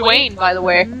 I'm Dwayne, by the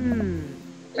way.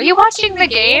 Are you watching the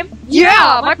game?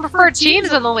 Yeah, my preferred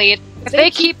team's in the lead. If they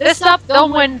keep this up,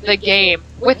 they'll win the game.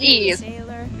 With ease.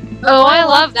 Sailor. Oh, I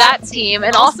love that team.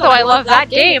 And also, I love that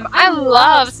game. I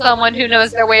love someone who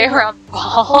knows their way around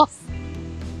balls.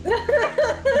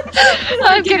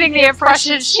 I'm getting the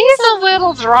impression she's a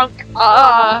little drunk.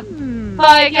 Buy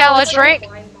a gal a drink.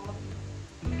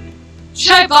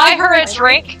 Should I buy her a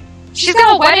drink? She's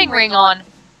got a wedding ring on.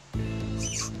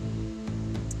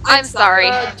 I'm sorry.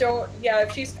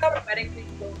 If she's got a wedding ring,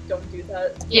 don't do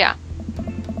that. Yeah.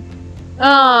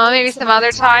 Oh, maybe some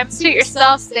other time. Suit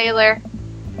yourself, sailor.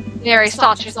 Mary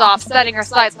saunters off, setting her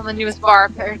sights on the newest bar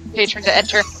patron to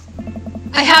enter.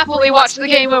 I happily watch the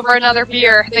game over another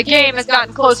beer. The game has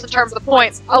gotten close in terms of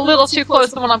points, a little too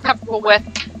close than what I'm comfortable with.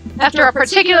 After a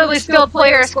particularly skilled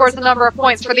player scores a number of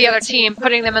points for the other team,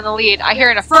 putting them in the lead, I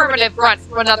hear an affirmative grunt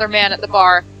from another man at the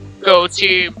bar. Go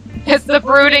team. It's the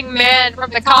brooding man from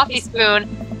the coffee spoon.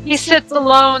 He sits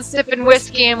alone, sipping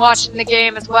whiskey and watching the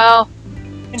game as well.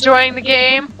 Enjoying the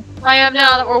game? I am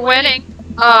now that we're winning.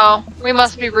 Oh, we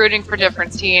must be rooting for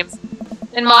different teams.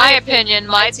 In my opinion,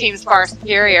 my team's far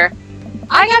superior.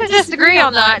 I gotta disagree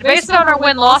on that. Based on our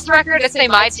win-loss record, I'd say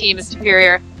my team is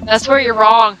superior. That's where you're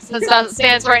wrong. Since as it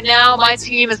stands right now, my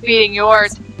team is beating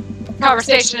yours.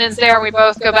 Conversation ends there, and we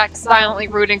both go back to silently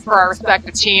rooting for our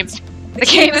respective teams. The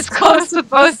game is close with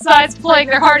both sides playing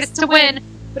their hardest to win,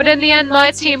 but in the end,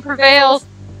 my team prevails.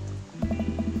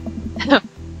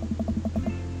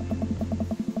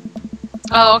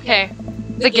 Oh, okay.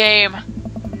 The game.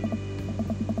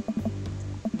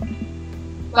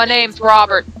 My name's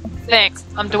Robert. Thanks,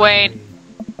 I'm Dwayne.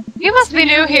 You must be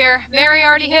new here. Mary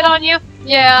already hit on you?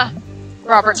 Yeah.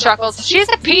 Robert chuckles. She's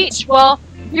a peach. Well,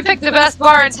 you picked the best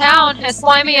bar in town. As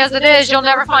slimy as it is, you'll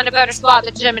never find a better spot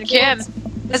than Jim and Kim's.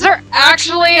 Is there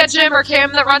actually a Jim or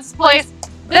Kim that runs this place?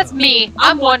 That's me.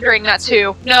 I'm wondering that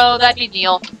too. No, that'd be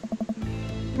Neil.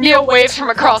 Neil waves from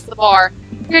across the bar.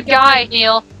 Good guy,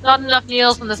 Neil. Not enough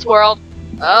Neils in this world.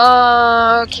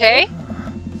 Okay.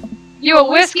 You a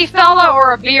whiskey fella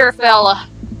or a beer fella?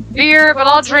 Beer, but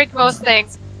I'll drink most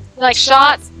things. You like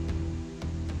shots?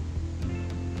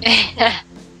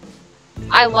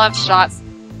 I love shots.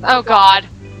 Oh god.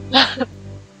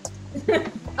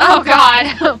 Oh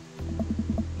god.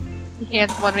 He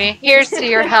hands one me. Here's to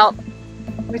your health.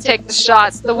 We take the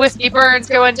shots. The whiskey burns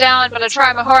going down, but I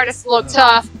try my hardest to look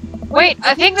tough. Wait,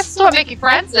 I think this is what making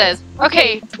friends is.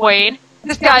 Okay, Dwayne.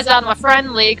 This guy's out of my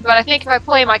friend league, but I think if I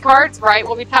play my cards right,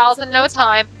 we'll be pals in no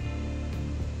time.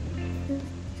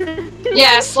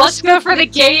 Yes, let's go for the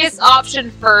gayest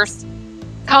option first.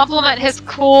 Compliment his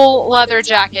cool leather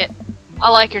jacket.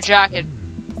 I like your jacket.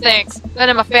 Thanks. Been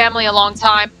in my family a long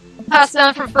time. Passed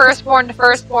down from firstborn to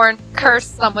firstborn.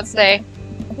 Cursed, some would say.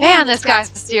 Man, this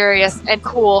guy's mysterious and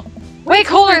cool. Way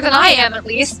cooler than I am, at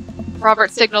least.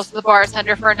 Robert signals to the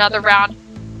bartender for another round.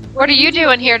 What are you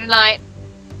doing here tonight?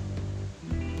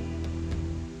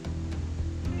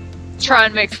 Try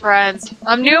and make friends.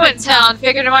 I'm new in town.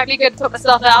 Figured it might be good to put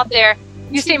myself out there.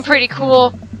 You seem pretty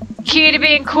cool. Key to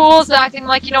being cool is acting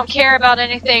like you don't care about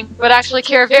anything, but actually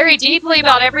care very deeply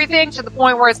about everything to the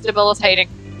point where it's debilitating.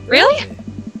 Really?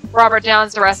 Robert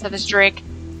downs the rest of his drink.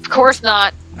 Of course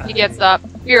not. He gets up.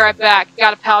 Be right back.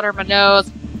 Gotta powder my nose.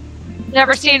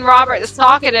 Never seen Robert this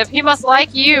talkative. He must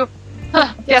like you.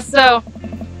 Huh, guess so.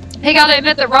 Hey, gotta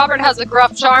admit that Robert has a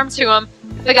gruff charm to him.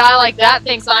 If a guy like that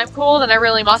thinks I'm cool, then I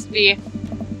really must be.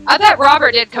 I bet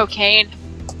Robert did cocaine.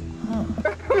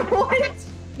 What?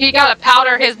 He gotta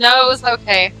powder his nose?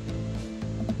 Okay.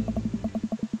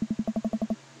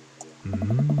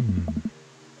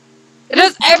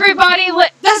 Does everybody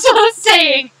that's what I'm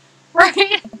saying,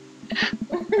 right?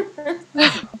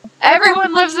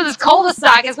 Everyone lives in this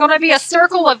cul-de-sac. It's gonna be a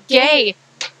circle of gay.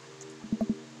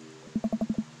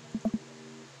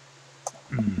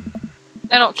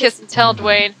 I don't kiss and tell,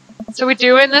 Dwayne. So we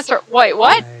doing this or wait,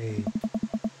 what?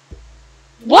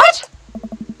 What?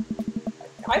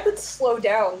 I would slow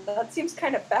down. That seems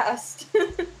kind of fast.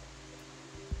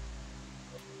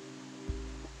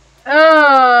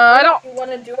 I don't. Do you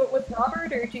want to do it with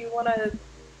Robert, or do you want to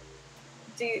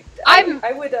do? I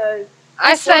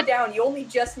slow said. down. You only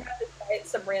just met this guy at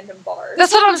some random bar.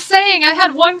 That's what I'm saying. I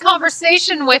had one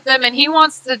conversation with him, and he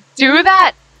wants to do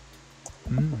that.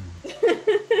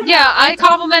 Yeah, I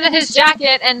complimented his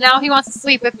jacket, and now he wants to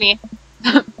sleep with me.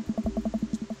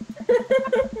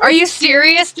 Are you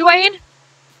serious, Dwayne?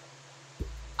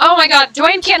 Oh my god,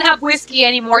 Dwayne can't have whiskey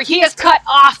anymore. He is cut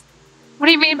off. What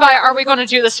do you mean by, are we going to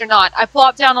do this or not? I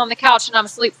plop down on the couch and I'm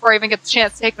asleep before I even get the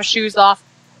chance to take my shoes off.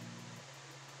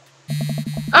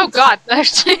 Oh god,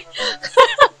 actually.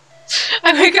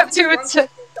 I wake up to it to...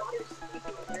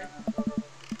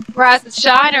 Rise and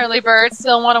shine, early birds.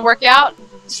 Still want to work out?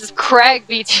 This is Craig,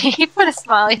 BT. Put a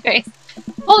smiley face.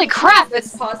 Holy crap!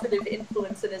 This positive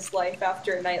influence in his life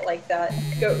after a night like that.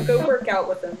 Go work out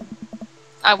with him.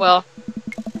 I will.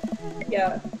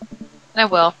 Yeah. I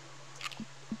will.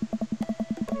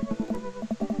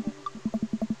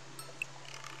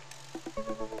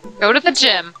 Go to the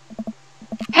gym.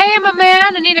 Hey, I'm a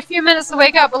man. I need a few minutes to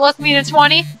wake up, but let's meet in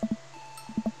 20.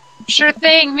 Sure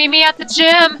thing. Meet me at the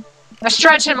gym. I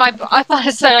thought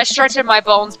it said I stretch and my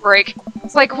bones break.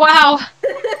 It's like, wow.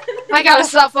 I gotta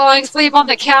stop falling asleep on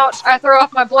the couch. I throw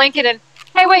off my blanket and...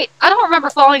 Hey, wait. I don't remember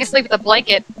falling asleep with a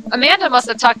blanket. Amanda must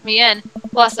have tucked me in.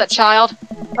 Bless that child.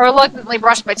 I reluctantly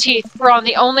brush my teeth, throw on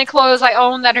the only clothes I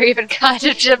own that are even kind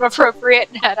of gym appropriate,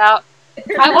 and head out.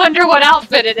 I wonder what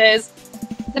outfit it is.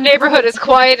 The neighborhood is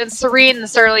quiet and serene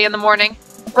this early in the morning.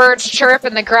 Birds chirp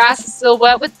and the grass is still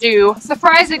wet with dew.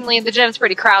 Surprisingly, the gym's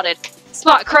pretty crowded.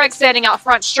 Spot Craig standing out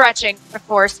front stretching, of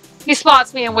course. He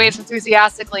spots me and waves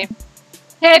enthusiastically.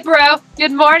 Hey bro,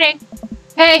 good morning.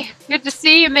 Hey, good to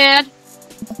see you, man.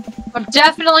 I'm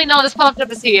definitely not as pumped up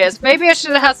as he is. Maybe I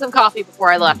should have had some coffee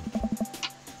before I left.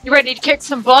 You ready to kick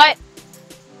some butt?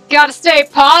 Gotta stay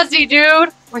posy, dude.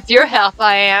 With your help,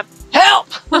 I am. Help!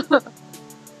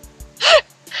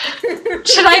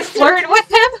 Should I flirt with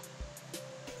him?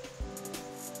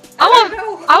 I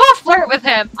want to flirt with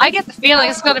him. I get the feeling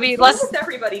it's going to be less... Flirt with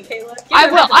everybody, Kayla. I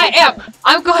will. I am.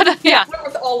 I'm going to... Yeah. Flirt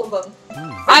with all of them.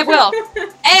 I will.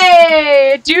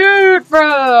 Hey, dude,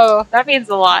 bro. That means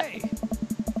a lot.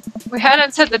 We head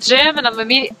into the gym and I'm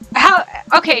immediately...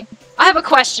 Okay, I have a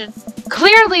question.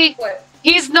 Clearly, What?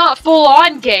 he's not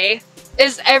full-on gay.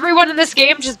 Is everyone in this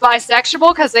game just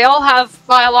bisexual because they all have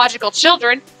biological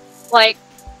children? Like...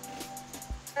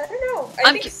 I don't know.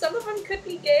 I think some of them could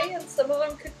be gay and some of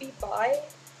them could be bi.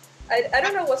 I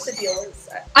don't know what the deal is.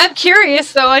 I'm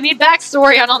curious, though. I need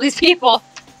backstory on all these people.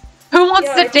 Who wants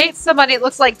to date somebody that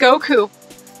looks like Goku?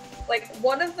 Like,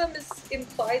 one of them is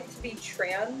implied to be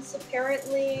trans,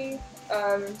 apparently.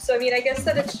 So, I mean, I guess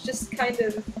that it's just kind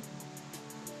of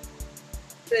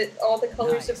all the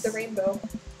colors of the rainbow.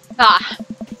 Ah.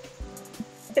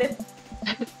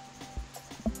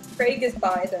 Craig is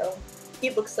bi, though. He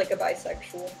looks like a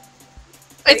bisexual.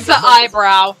 It's the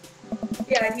eyebrow.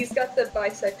 Yeah, he's got the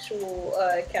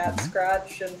bisexual cat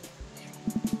scratch, and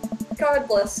God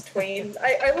bless Twain.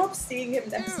 I love seeing him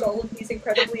next to all of these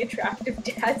incredibly attractive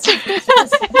dads.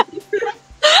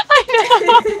 I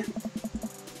know.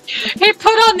 He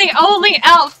put on the only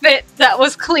outfit that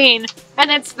was clean,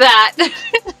 and it's that.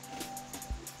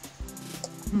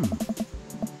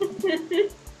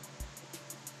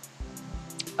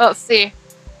 Let's see.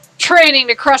 Training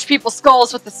to crush people's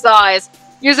skulls with the size.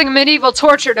 Using a medieval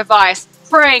torture device.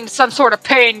 Praying to some sort of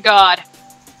pain god.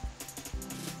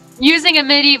 Using a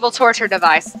medieval torture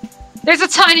device. There's a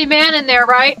tiny man in there,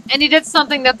 right? And he did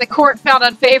something that the court found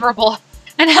unfavorable.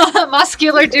 And how that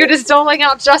muscular dude is doling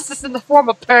out justice in the form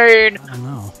of pain. I don't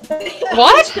know.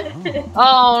 What?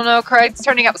 Oh no, Craig's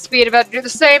turning up speed, about to do the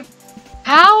same.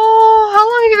 How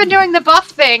long have you been doing the buff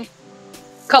thing?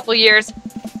 Couple years.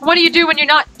 What do you do when you're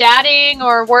not dadding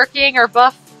or working or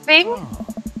buffing?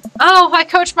 Oh, I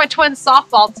coach my twin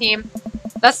softball team.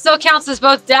 That still counts as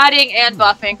both dadding and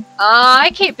buffing. I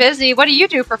keep busy. What do you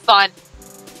do for fun?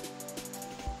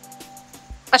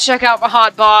 I check out my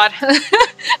hot bod.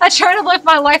 I try to live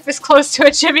my life as close to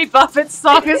a Jimmy Buffett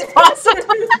song as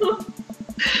possible.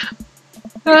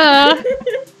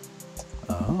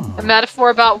 A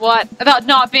metaphor about what? About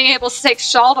not being able to take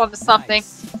shot onto something.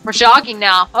 Nice. We're jogging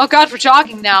now. Oh god, we're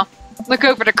jogging now. Look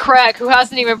over to Craig, who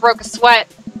hasn't even broke a sweat.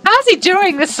 How's he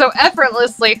doing this so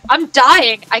effortlessly? I'm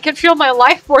dying. I can feel my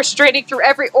life force straining through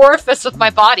every orifice of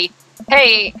my body.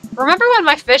 Hey, remember when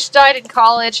my fish died in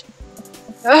college?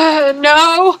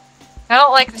 No! I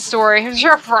don't like the story.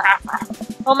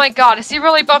 Oh my god, is he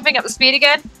really bumping up the speed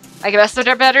again? I guess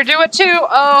I better do it too.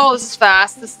 Oh, this is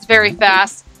fast. This is very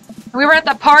fast. We were at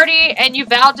the party, and you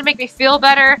vowed to make me feel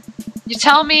better. You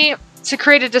tell me to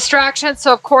create a distraction,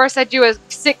 so of course I do a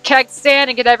sick keg stand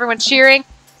and get everyone cheering.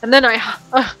 And then I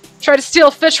try to steal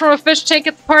a fish from a fish tank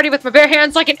at the party with my bare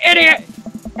hands like an idiot.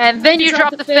 And then you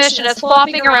drop the fish, and it's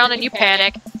flopping around, and you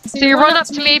panic. So you run up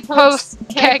to me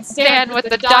post-keg stand with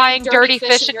the dying, dirty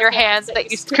fish in your hands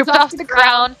that you scooped off the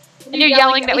ground, and you're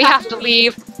yelling that we have to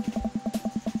leave.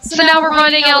 So now we're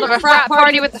running out of a frat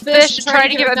party with the fish and trying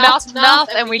to give it mouth-to-mouth,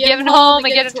 and we give it home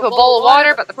and get into a bowl of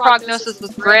water, but the prognosis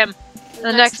was grim. And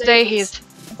the next day, he's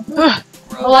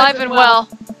alive and well.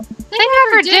 They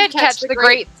never did catch the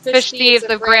great fish thieves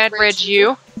of Grand Ridge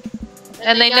U.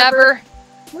 And they never...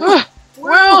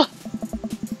 Well...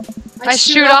 I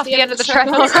shoot off the end of the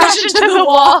treadmill and crash into the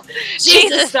wall.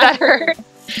 Jesus, that hurt.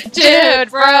 Dude,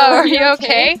 bro, are you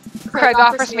okay? Craig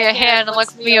offers me a hand and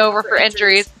looks me over for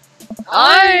injuries.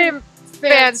 I'm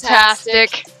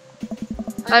fantastic.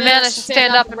 I managed to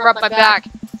stand up and rub my back.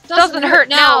 Doesn't hurt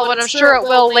now, but I'm sure it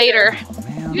will later.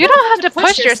 You don't have to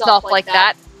push yourself like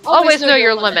that. Always know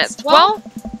your limits. Well,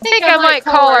 I think I might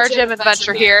call our gym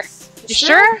adventure here. You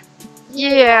sure?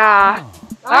 Yeah.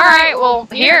 Alright, well,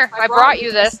 here, I brought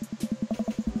you this.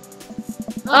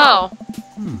 Oh.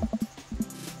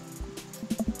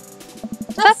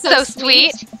 That's so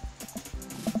sweet.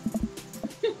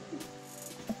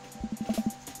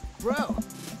 Bro.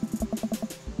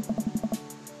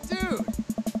 Dude.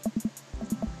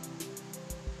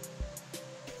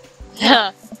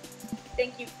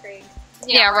 Thank you, Craig.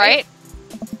 Yeah, right?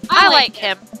 I like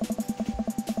him.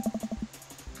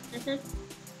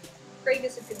 Craig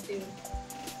is a good dude.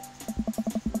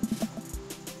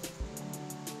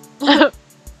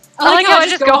 I like how I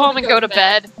just go home and go to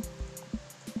bed.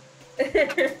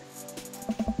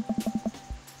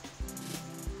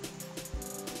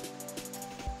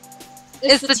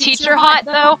 Is the teacher hot,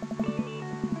 though?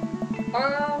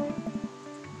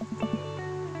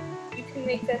 You can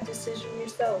make that decision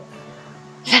yourself.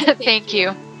 Thank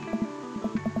you.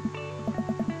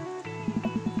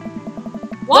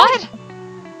 What?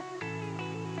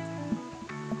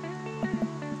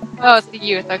 Oh, it's the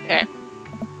youth, okay.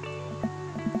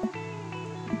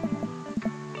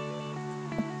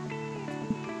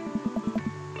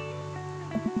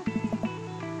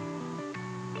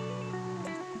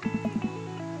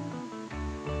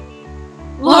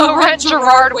 Laurent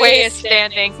Gerard Way is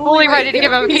standing, fully ready to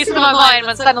give him a piece of my mind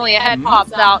when suddenly a head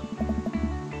pops out.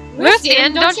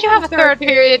 Lucian, don't you have a third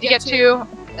period to get to?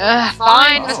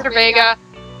 Fine, Mr. Vega.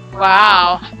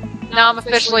 Wow. Now I'm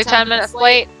officially 10 minutes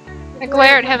late. I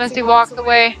glare at him as he walks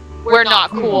away. We're not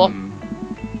cool.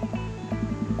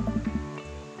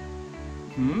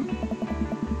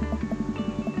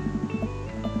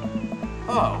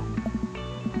 Oh.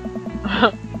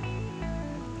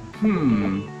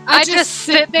 I just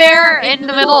sit there in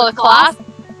the middle of the class.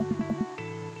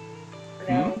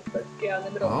 No, but yeah, in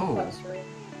the middle of the classroom.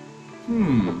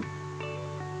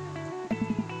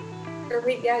 Or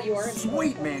wait, yeah, you are in the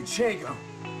Sweet manchego.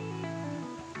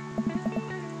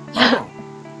 Oh.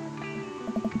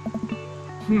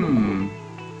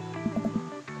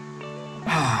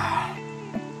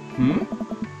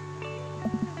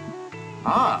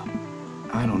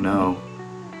 I don't know.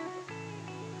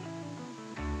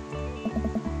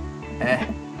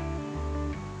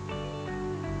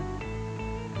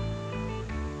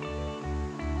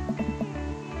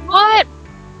 What?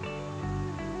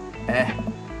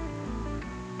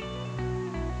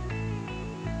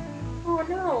 Oh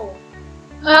no.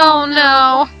 Oh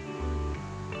no.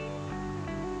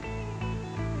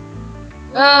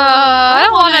 I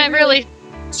don't want to really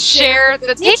share.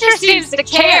 The teacher seems to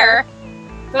care,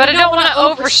 but I don't want to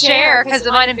overshare because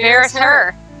it might embarrass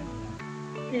her.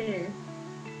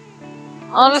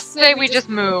 I'll just say we just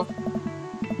move.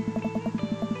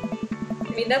 I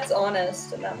mean, that's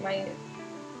honest, and that might...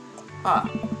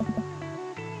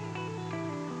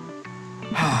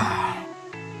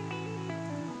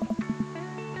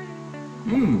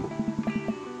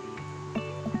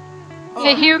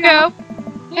 Hey, Hugo,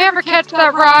 you ever catch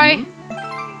that rye?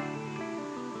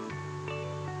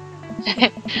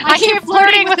 I keep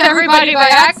flirting with everybody by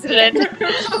accident.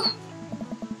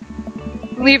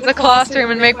 Leave the classroom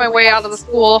and make my way out of the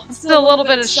school. I'm still a little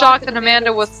bit in shock that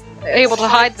Amanda was able to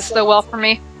hide this so well from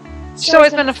me. She's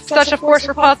always been such a force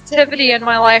for positivity in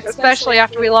my life, especially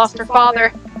after we lost her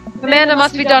father. Amanda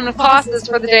must be done with classes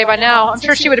for the day by now. I'm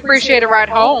sure she would appreciate a ride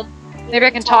home. Maybe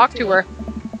I can talk to her.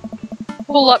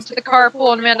 Pull up to the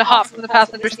carpool and Amanda hops from the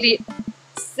passenger seat.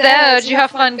 So, did you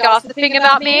have fun gossiping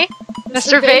about me?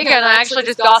 Mr. Vega and I actually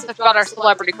just gossiped about our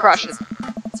celebrity crushes.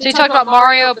 So you talked about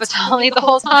Mario Batali the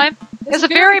whole time? It was a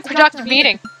very productive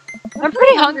meeting. I'm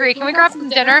pretty hungry. Can we grab some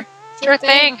dinner? Sure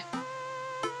thing.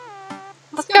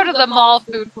 Let's go to the mall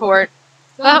food court.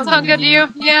 Does that sound good to you?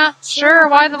 Yeah, sure.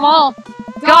 Why the mall?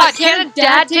 God, can't a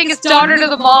dad take his daughter to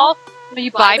the mall? Will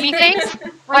you buy me things?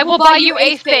 I will buy you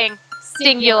a thing.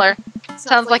 Singular.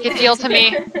 Sounds like a deal to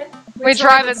me. We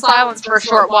drive in silence for a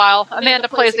short while. Amanda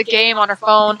plays a game on her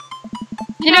phone.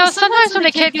 You know, sometimes when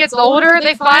a kid gets older,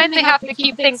 they find they have to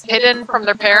keep things hidden from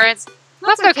their parents.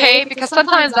 That's okay, because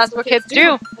sometimes that's what kids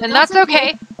do. And that's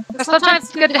okay, because sometimes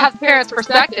it's good to have the parents'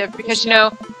 perspective, because, you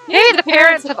know, maybe the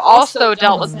parents have also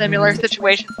dealt with similar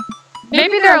situations.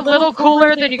 Maybe they're a little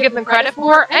cooler than you give them credit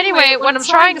for. Anyway, what I'm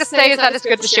trying to say is that it's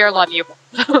good to share love you.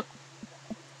 Have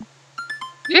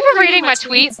you been reading my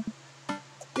tweets?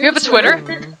 You have a Twitter?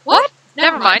 What?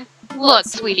 Never mind. Look,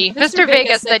 sweetie, Mr.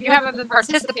 Vega said you haven't been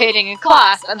participating in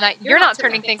class and that you're not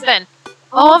turning things in.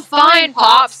 Oh, I'm fine,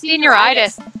 Pop.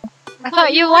 Senioritis. I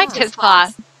thought you liked his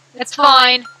class. It's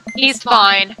fine. He's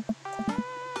fine.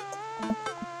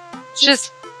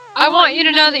 Just, I want you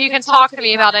to know that you can talk to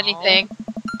me about anything.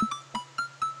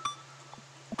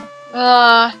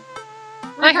 I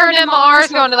heard Emma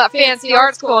R's going to that fancy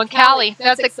art school in Cali.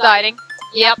 That's exciting.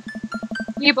 Yep.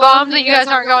 You bummed that you guys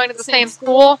aren't going to the same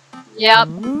school? Yep.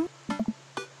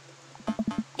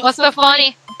 What's so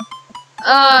funny?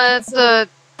 I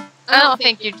don't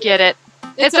think you'd get it.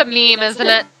 It's a meme, isn't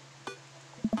it?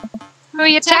 Who are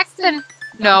you texting?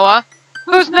 Noah.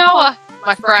 Who's Noah?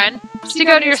 My friend. Does he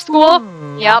go to your school?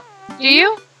 Yep. Do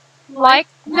you? Like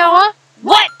Noah?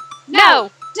 What?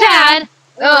 No! Dad!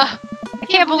 Ugh. I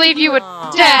can't believe you would...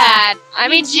 Dad! I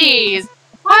mean, jeez.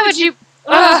 Why would you...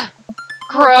 Ugh.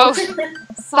 Gross.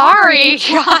 Sorry.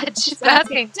 God, she's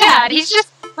asking. Dad, he's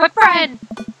just my friend.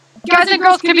 Guys and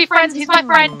girls can be friends. He's my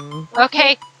friend.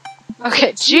 Okay.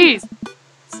 Okay, jeez.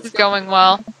 This is going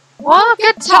well. Well,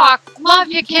 good talk. Love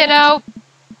you, kiddo.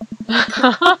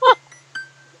 Well,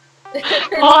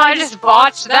 I just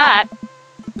botched that.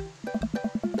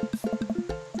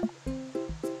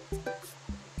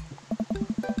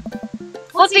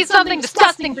 Let's eat something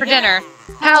disgusting for dinner.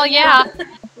 Hell yeah.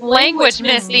 Language,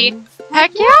 Misty.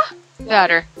 Heck yeah?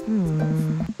 Better.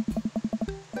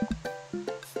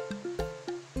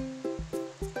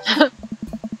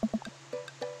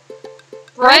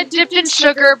 Bread dipped in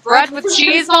sugar, bread with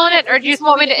cheese on it, or do you just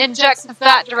want me to inject some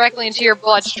fat directly into your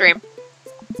bloodstream?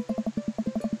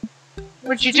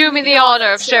 Would you do me the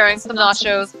honor of sharing some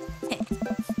nachos?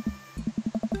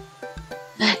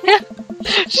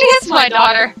 She is my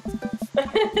daughter.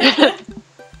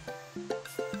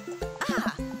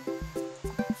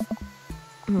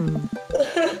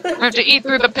 I have to eat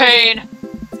through the pain.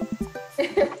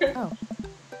 Oh.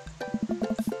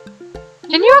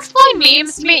 Can you explain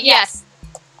memes to me? Yes.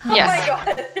 Yes. Oh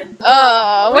my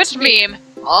god. Which meme?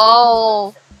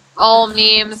 All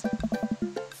memes.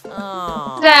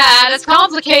 Oh. Dad, it's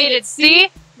complicated, see?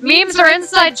 Memes are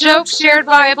inside jokes shared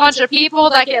by a bunch of people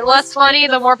that get less funny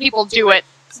the more people do it.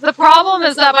 So the problem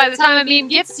is that by the time a meme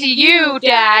gets to you,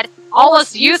 Dad, all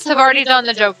us youths have already done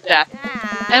the joke to death.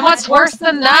 And what's worse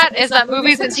than that is that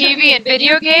movies and TV and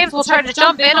video games will try to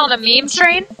jump in on a meme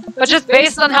train, but just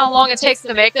based on how long it takes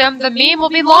to make them, the meme will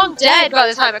be long dead by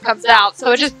the time it comes out,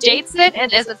 so it just dates it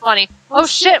and isn't funny. Oh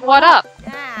shit, what up?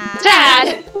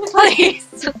 Dad,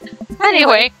 please.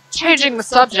 Anyway, changing the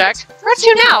subject. Where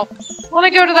to now?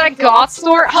 Wanna go to that goth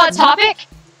store? Hot Topic?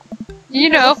 You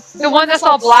know, the one that's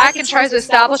all black and tries to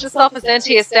establish itself as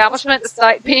anti-establishment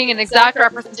despite being an exact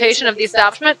representation of the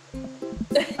establishment?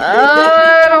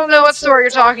 I don't know what store you're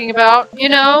talking about. You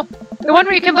know, the one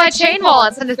where you can buy chain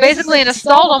wallets and is basically an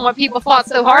assault on what people fought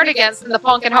so hard against in the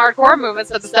punk and hardcore movements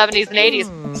of the 70s and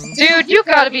 80s. Dude, you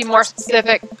gotta be more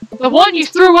specific. The one you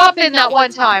threw up in that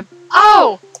one time.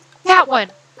 Oh, that one.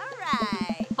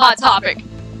 Alright. Hot Topic.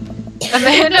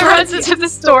 Amanda runs into the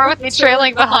store with me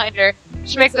trailing behind her.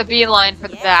 She makes a beeline for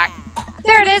the back.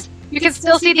 There it is! You can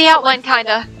still see the outline,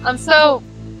 kinda. I'm so...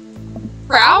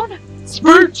 proud?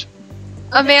 Smooch!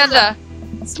 Amanda.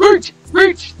 Smooch!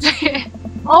 Smooch!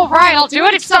 Alright, I'll do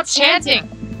it if you stop chanting.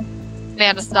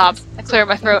 Amanda stops. I clear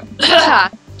my throat.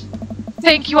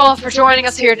 Thank you all for joining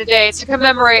us here today to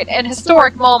commemorate an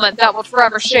historic moment that will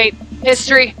forever shape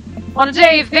history. On a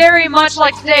day very much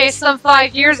like today, some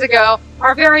 5 years ago,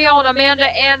 our very own Amanda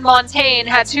Ann Montaigne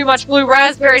had too much blue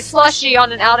raspberry slushy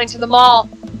on an outing to the mall.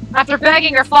 After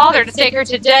begging her father to take her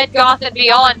to Dead, Goth, and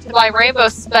Beyond to buy rainbow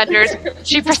suspenders,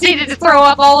 she proceeded to throw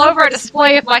up all over a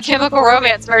display of My Chemical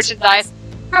Romance merchandise.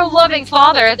 Her loving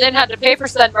father then had to pay for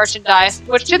said merchandise,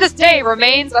 which to this day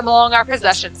remains among our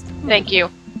possessions. Thank you.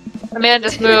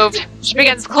 Amanda's moved. She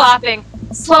begins clapping.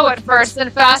 Slow at first, then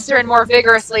faster and more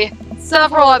vigorously.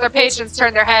 Several other patients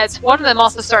turn their heads. One of them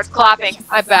also starts clapping.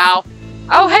 I bow.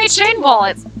 Oh, hey, chain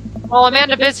wallets! While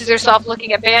Amanda busies herself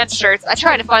looking at band shirts, I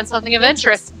try to find something of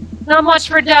interest. Not much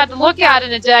for Dad to look at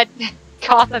in a dead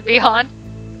Gotham Beyond.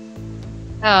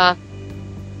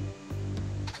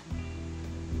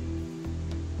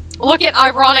 Look at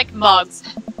ironic mugs.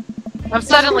 I'm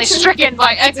suddenly stricken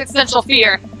by existential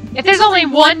fear. If there's only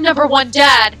one #1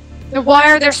 dad, then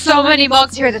why are there so many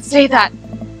mugs here that say that?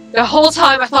 The whole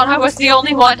time I thought I was the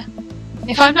only one.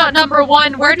 If I'm not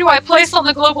 #1, where do I place on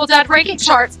the global dad ranking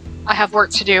charts? I have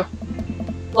work to do.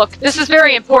 Look, this is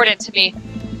very important to me.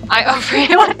 I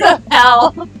overhear what the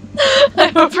hell?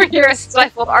 I overhear a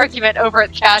stifled argument over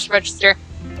at the cash register.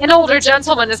 An older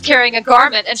gentleman is carrying a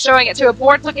garment and showing it to a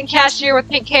bored-looking cashier with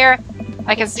pink hair.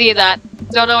 I can see that.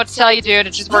 Don't know what to tell you, dude. I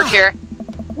just work here.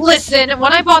 Listen,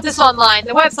 when I bought this online,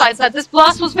 the website said this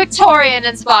blouse was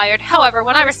Victorian-inspired. However,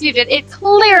 when I received it, it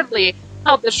clearly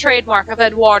held the trademark of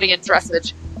Edwardian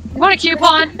dressage. You want a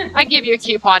coupon? I give you a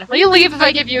coupon. Will you leave if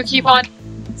I give you a coupon?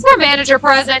 Is there a manager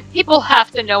present? People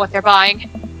have to know what they're buying.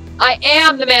 I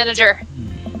am the manager.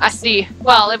 I see.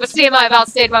 Well, it would seem I have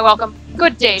outstayed my welcome.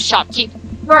 Good day, shopkeep.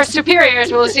 Your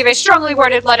superiors will receive a strongly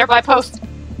worded letter by post.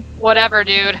 Whatever,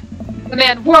 dude. The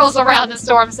man whirls around and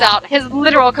storms out, his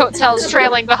literal coattails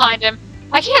trailing behind him.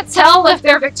 I can't tell if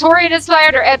they're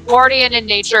Victorian-inspired or Edwardian in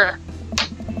nature.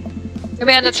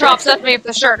 Amanda trops up me with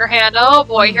the shirt in her hand. Oh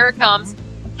boy, here it comes.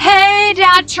 Hey,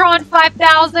 Dad Tron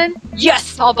 5000!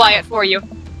 Yes, I'll buy it for you.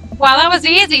 Wow, that was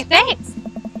easy, thanks!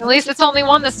 At least it's only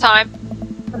one this time.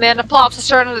 Amanda plops the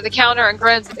shirt under the counter and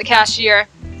grins at the cashier.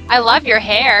 I love your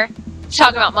hair.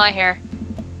 Talk about my hair.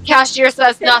 Cashier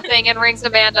says nothing and rings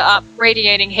Amanda up,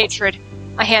 radiating hatred.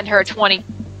 I hand her a 20.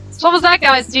 So what was that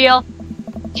guy's deal?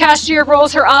 Cashier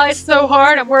rolls her eyes so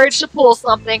hard I'm worried she'll pull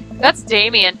something. That's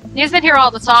Damien. He's been here all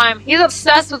the time. He's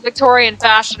obsessed with Victorian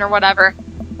fashion or whatever.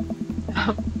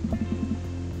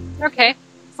 Okay.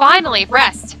 Finally,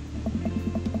 rest.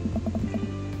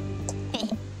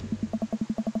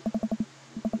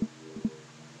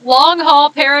 Long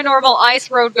Haul Paranormal Ice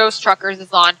Road Ghost Truckers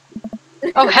is on.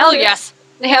 Oh, hell yes.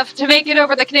 They have to make it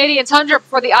over the Canadian tundra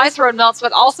before the ice road melts,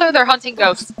 but also they're hunting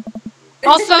ghosts.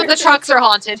 Also, the trucks are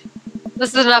haunted.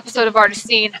 This is an episode I've already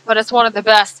seen, but it's one of the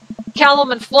best.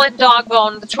 Callum and Flint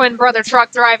Dogbone, the twin brother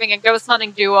truck driving and ghost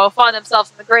hunting duo, find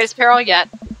themselves in the greatest peril yet.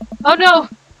 Oh no!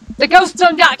 The ghosts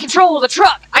done got control of the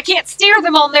truck! I can't steer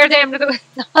them on their damn...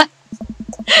 Let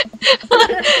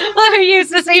me use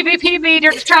this EVP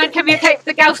meter to try and communicate with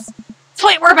the ghosts.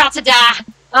 Flint, we're about to die!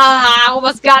 I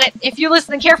almost got it. If you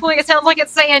listen carefully, it sounds like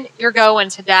it's saying, you're going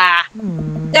to die.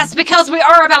 That's because we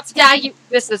are about to die,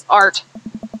 This is art.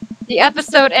 The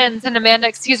episode ends and Amanda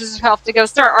excuses herself to go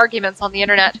start arguments on the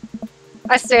internet.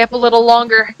 I stay up a little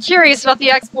longer, curious about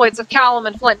the exploits of Callum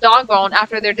and Flint Dogbone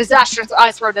after their disastrous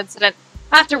ice road incident.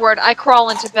 Afterward, I crawl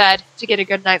into bed to get a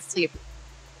good night's sleep.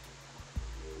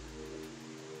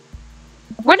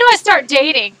 When do I start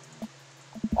dating?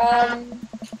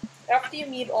 After you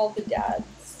meet all the dads.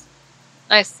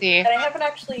 I see. And I haven't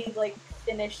actually, like,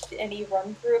 finished any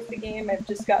run-through of the game. I've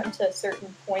just gotten to a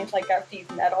certain point, like, after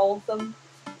you've met all of them.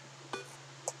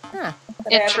 Huh.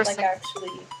 But I haven't, Interesting. like, actually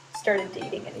started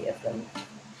dating any of them.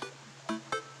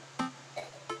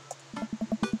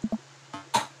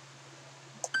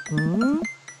 Hmm?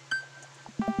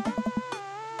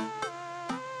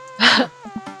 Huh?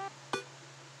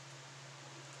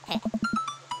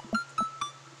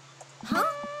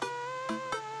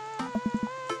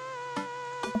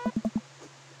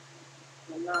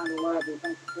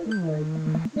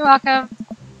 You're welcome.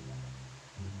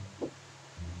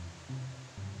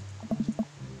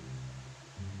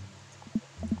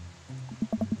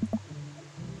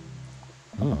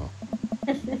 Oh.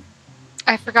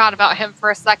 I forgot about him for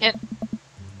a second.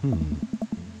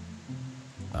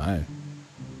 Hi.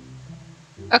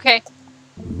 Okay.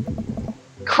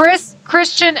 Chris,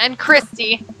 Christian, and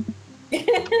Christy.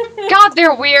 God,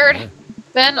 they're weird.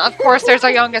 Then, of course, there's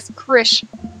our youngest, Krish.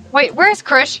 Wait, where's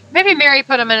Krish? Maybe Mary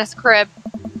put him in his crib.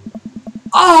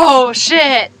 Oh,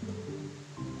 shit!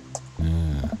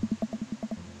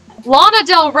 Lana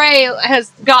Del Rey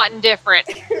has gotten different.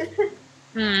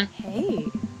 Hey.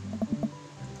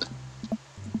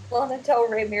 Lana Del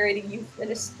Rey married a youth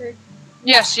minister.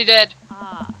 Yes, she did.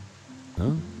 Ah.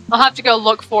 Huh? I'll have to go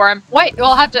look for him. Wait,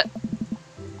 we'll have to...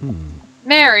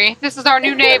 Mary, this is our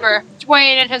new neighbor,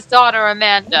 Dwayne and his daughter,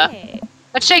 Amanda. Hey.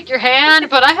 I'd shake your hand,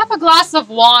 but I have a glass of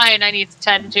wine I need to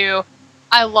tend to.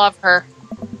 I love her.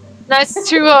 Nice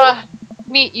to,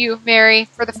 meet you, Mary,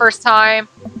 for the first time.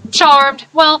 Charmed.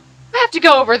 Well, I have to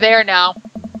go over there now.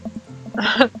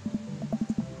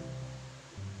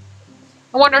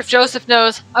 I wonder if Joseph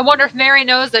knows. I wonder if Mary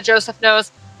knows that Joseph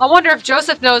knows. I wonder if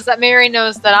Joseph knows that Mary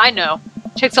knows that I know.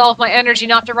 Takes all of my energy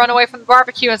not to run away from the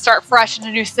barbecue and start fresh in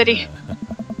a new city.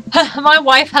 My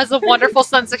wife has a wonderful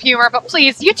sense of humor, but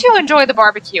please, you two enjoy the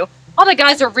barbecue. All the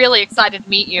guys are really excited to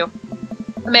meet you.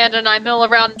 Amanda and I mill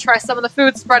around and try some of the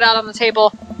food spread out on the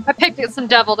table. I picked at some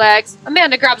deviled eggs.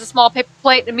 Amanda grabs a small paper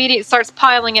plate and immediately starts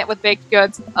piling it with baked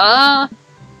goods. I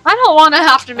don't want to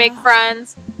have to make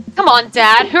friends. Come on,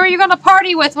 Dad. Who are you going to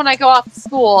party with when I go off to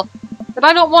school? But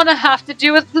I don't want to have to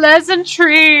do with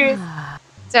pleasantries.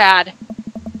 Dad.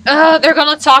 They're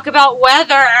going to talk about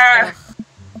weather.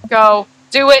 Go.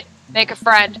 Do it. Make a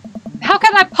friend. How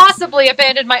can I possibly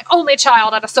abandon my only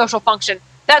child at a social function?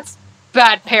 That's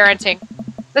bad parenting.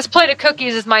 This plate of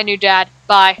cookies is my new dad.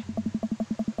 Bye.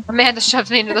 Amanda shoves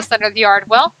me into the center of the yard.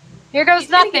 Well, here goes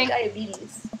nothing.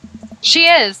 Diabetes. She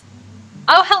is.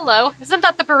 Oh, hello. Isn't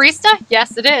that the barista?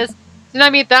 Yes, it is. Didn't I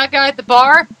meet that guy at the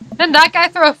bar? Didn't that guy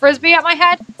throw a frisbee at my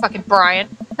head? Fucking Brian.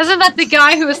 Isn't that the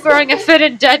guy who was throwing a fit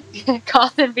in Dead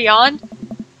Goth and Beyond?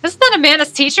 Isn't that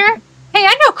Amanda's teacher? Hey,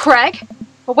 I know Craig.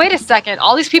 But wait a second.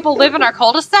 All these people live in our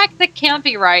cul-de-sac? That can't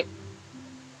be right.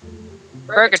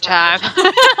 Burger time.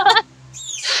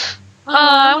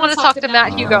 I want to talk to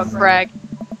Matt, Hugo, and Craig.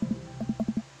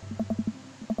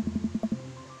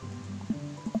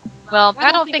 Well,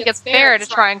 I don't think it's fair to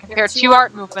try and compare two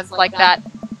art movements like that.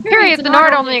 Periods in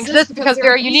art only exist because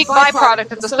they're a unique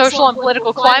byproduct of the social and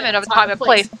political climate of a time and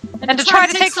place. And to try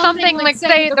to take something like,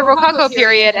 say, the Rococo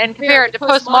period and compare it to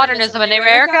postmodernism in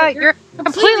America, you're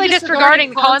completely disregarding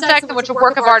the context in which a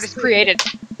work of art is created.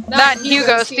 Matt and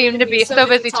Hugo seem to be so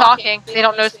busy talking, they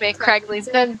don't notice me. Craig leans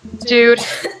in. Dude,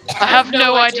 I have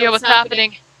no idea what's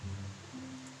happening.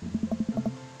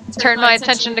 Turn my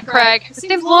attention to Craig, who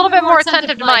seems a little bit more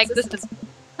attentive to my existence.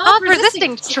 How'd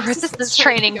resistance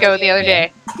training go the other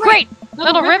day? Great!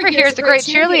 Little River here is a great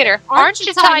cheerleader. Aren't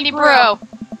you, tiny bro?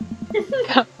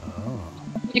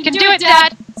 You can do it,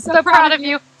 Dad! So proud of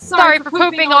you. Sorry for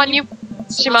pooping on you.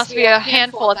 She must be a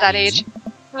handful at that age.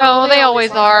 Oh, they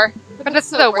always are. But it's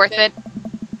so worth it.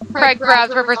 Craig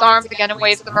grabs River's arms again and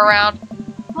waves them around.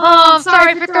 Oh, I'm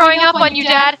sorry for throwing up on you,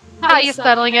 Dad. How you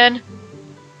settling in?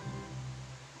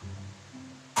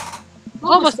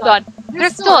 Almost done.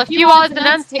 There's still a few odds and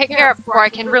ends to take care of before I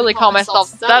can really call myself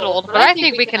settled, but I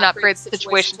think we can upgrade the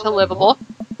situation to livable.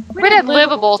 We did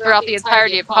livable throughout the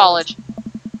entirety of college.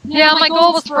 Yeah, my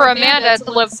goal was for Amanda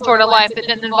to live the sort of life that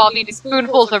didn't involve eating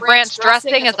spoonfuls of ranch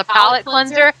dressing as a palate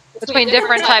cleanser between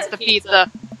different types of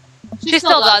pizza. She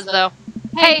still does, though.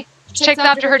 Hey, she takes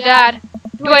after her dad.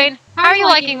 Dwayne, how are you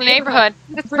liking the neighborhood?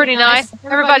 It's pretty nice.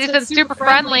 Everybody's been super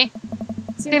friendly.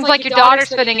 Seems like your daughter's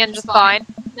fitting in just fine.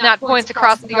 Nat points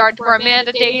across the yard to where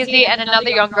Amanda, Daisy, and another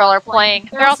young girl are playing.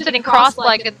 They're all sitting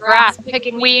cross-legged in the grass,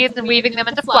 picking weeds and weaving them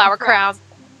into flower crowns.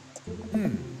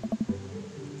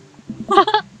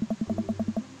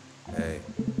 Hey.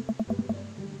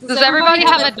 Does everybody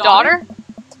have a daughter?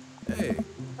 Hey.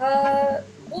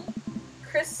 Well,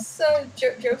 Chris,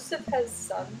 Joseph has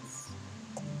sons.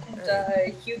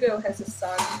 And, Hugo has a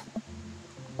son.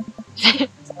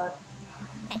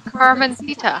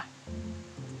 Carmencita.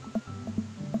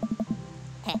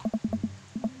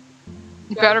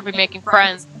 You better be making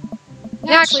friends.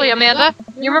 Yeah, actually, Amanda,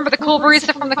 you remember the cool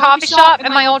barista from the coffee shop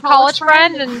and my old college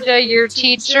friend and your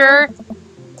teacher?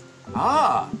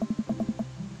 Ah.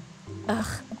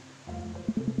 Ugh.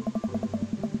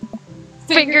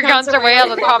 Finger guns her way out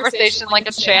of the conversation like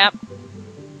a champ.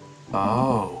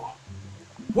 Oh.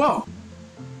 Whoa.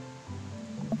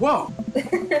 Whoa.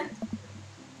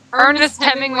 Ernest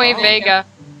Hemingway Vega.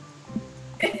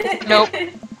 Nope.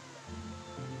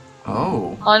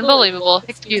 Oh. Unbelievable.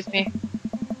 Excuse me.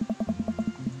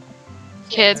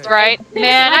 Kids, right?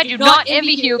 Man, I do not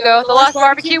envy Hugo. The last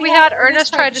barbecue we had,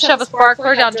 Ernest tried to shove a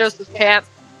sparkler down Joseph's pants.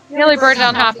 Nearly burned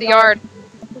down half the yard.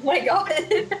 Oh my god.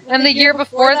 And the year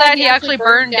before that, he actually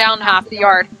burned down half the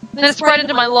yard. Then it spread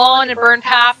into my lawn and burned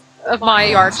half of my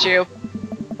yard too.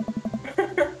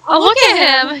 Oh, look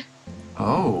at him!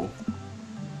 Oh.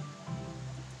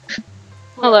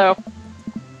 Hello.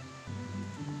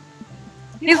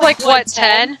 He's like, what,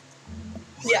 10?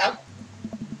 Yeah.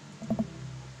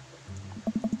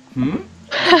 Hmm?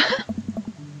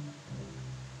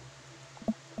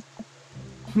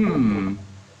 Hmm.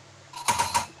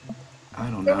 I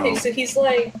don't know. Okay, so he's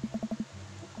like...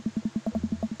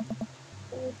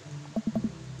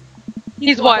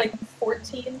 He's what? Like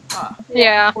 14? Ah.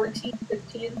 Yeah. 14,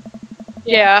 15?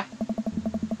 Yeah.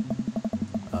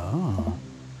 Oh.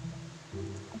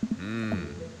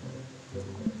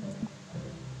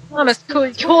 I'm as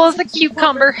cool as a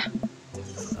cucumber.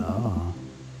 Oh.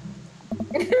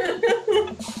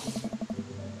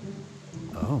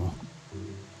 Oh.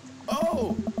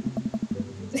 Oh.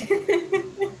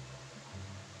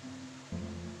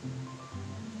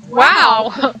 Wow!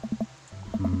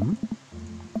 Hmm?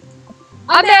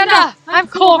 Amanda! I'm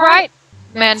cool, right?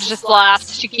 Amanda just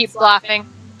laughs. She keeps laughing.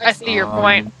 I see your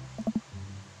point.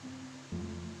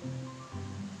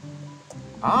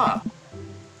 Ah.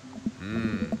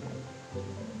 Hmm.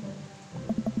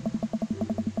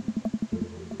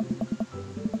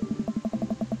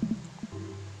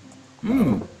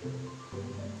 Hmm.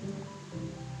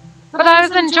 But I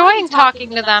was enjoying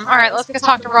talking to them. Alright, let's go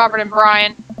talk to Robert and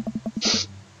Brian.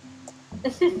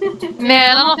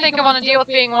 Man, I don't think I want to deal with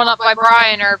being one up by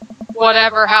Brian or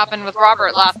whatever happened with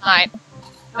Robert last night.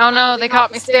 Oh no, they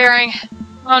caught me staring.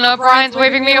 Oh no, Brian's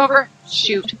waving me over.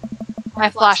 Shoot. I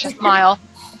flash a smile.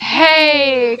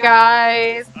 Hey,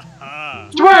 guys.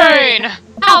 Dwayne!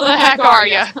 How the heck are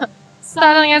you?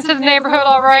 Settling into the neighborhood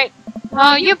all right?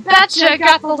 Oh, you betcha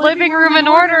got the living room in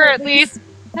order at least.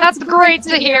 That's great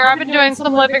to hear. I've been doing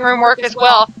some living room work as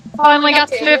well. Finally got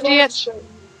the 50-inch.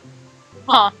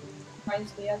 Huh.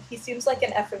 Reminds me of. He seems like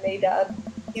an FMA dad.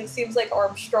 He seems like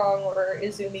Armstrong or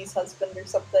Izumi's husband or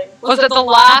something. Was it the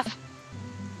laugh?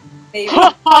 Maybe.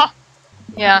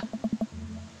 Yeah.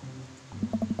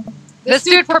 This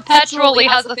dude perpetually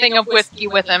has a thing of whiskey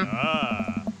with him. Huh?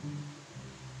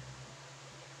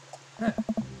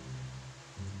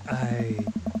 Hey.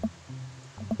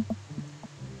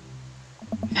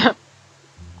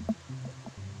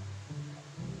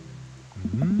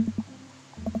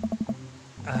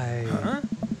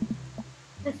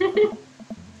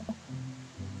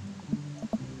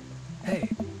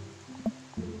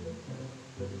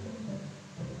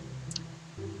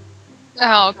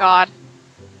 Oh, God.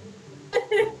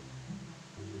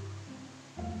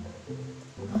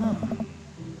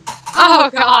 Oh,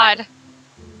 God.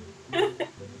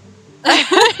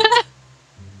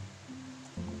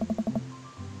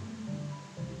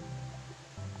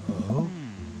 Oh.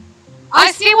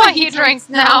 I see what he drinks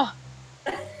now.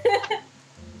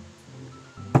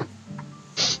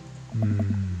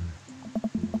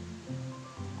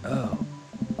 Oh.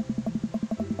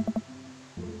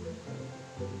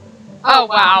 Oh,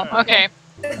 wow. Okay.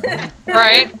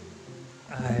 Right?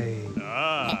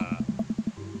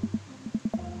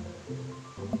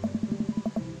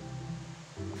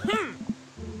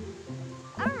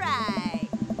 All right.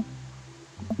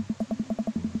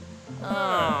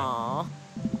 Oh.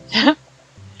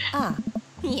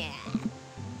 Yeah.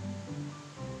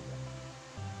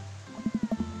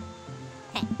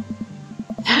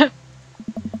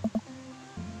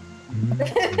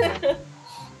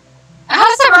 How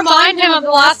does that remind him of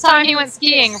the last time he went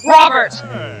skiing? Robert!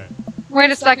 Wait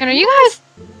a second, are you guys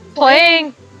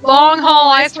playing Long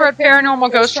Haul Ice Road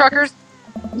Paranormal Ghost Truckers?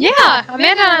 Yeah,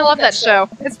 Amanda and I love that show.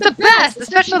 It's the best,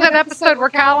 especially that episode where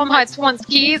Callum hides Flint's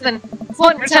keys and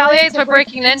Flint retaliates by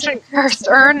breaking an ancient cursed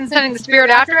urn and sending the spirit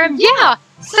after him. Yeah,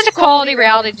 such a quality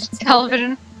reality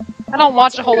television. I don't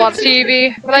watch a whole lot of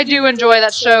TV, but I do enjoy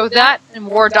that show, that and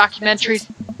war documentaries.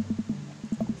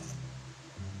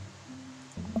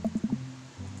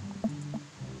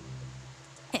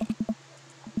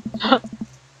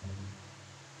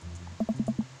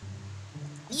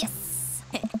 Yes.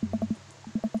 Hey.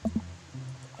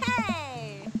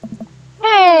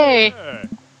 Hey!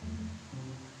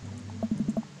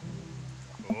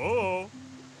 Oh.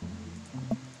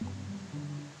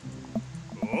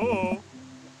 Oh.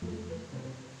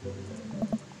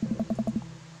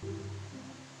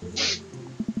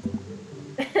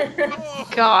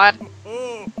 God.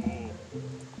 Oh.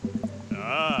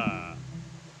 Ah.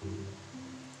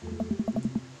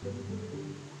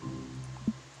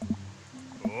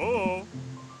 Oh.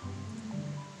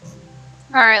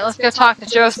 Alright, let's go talk to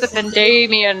Joseph and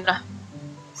Damien.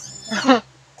 Oh.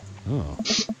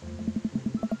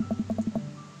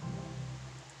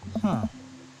 Huh.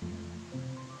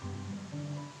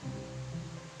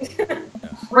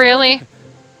 Really?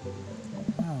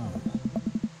 Oh.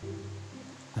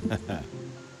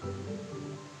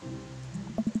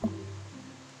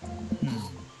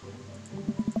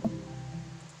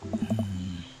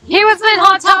 He was in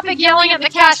Hot Topic yelling at the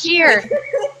cashier.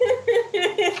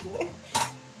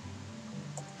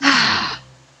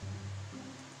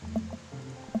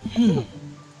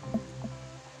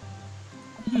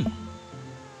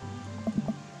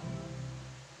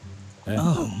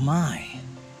 Oh my.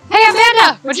 Hey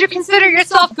Amanda, would you consider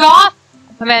yourself goth?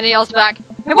 Amanda yells back.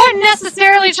 I wouldn't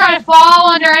necessarily try to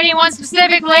fall under any one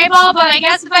specific label, but I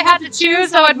guess if I had to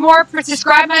choose, I would more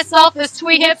describe myself as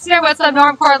twee hipster with some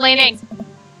normcore leanings.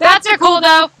 Bats are cool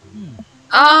though.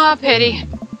 Ah, pity.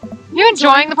 You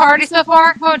enjoying the party so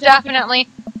far? Oh, definitely.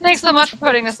 Thanks so much for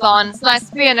putting this on. It's nice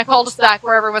to be in a cul-de-sac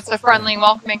where everyone's so friendly and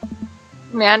welcoming.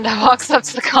 Amanda walks up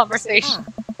to the conversation.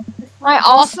 I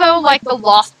also like The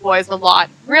Lost Boys a lot.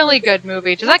 Really good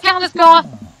movie. Does that count as goth?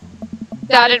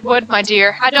 That it would, my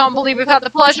dear. I don't believe we've had the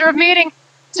pleasure of meeting.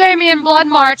 Damien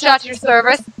Bloodmarch at your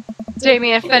service.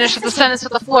 Damien finishes the sentence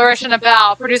with a flourish and a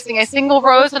bow, producing a single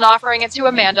rose and offering it to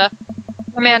Amanda.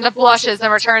 Amanda blushes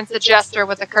and returns the gesture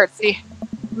with a curtsy.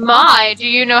 My, do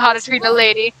you know how to treat a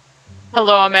lady?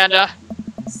 Hello, Amanda.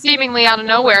 Seemingly out of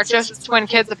nowhere, Joseph's twin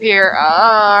kids appear.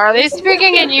 Are they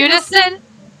speaking in unison?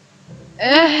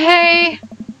 Hey,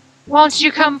 won't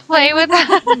you come play with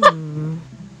us?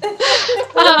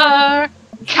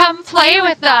 Come play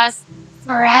with us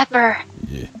forever.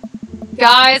 Yeah.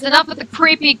 Guys, enough with the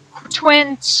creepy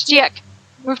twin chick.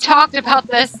 We've talked about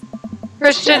this.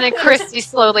 Christian and Christy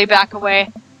slowly back away.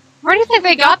 Where do you think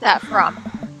they got that from?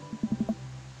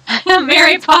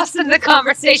 Mary pops into the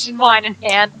conversation, wine in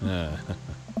hand.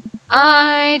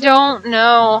 I don't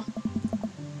know.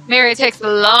 Mary takes a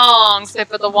long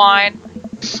sip of the wine.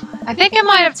 I think I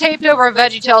might have taped over a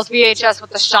VeggieTales VHS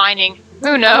with The Shining.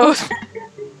 Who knows?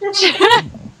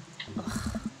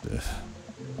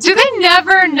 Do they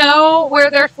never know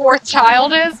where their fourth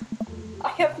child is? I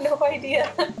have no idea.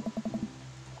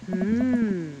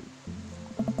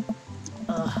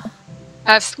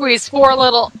 I've squeezed 4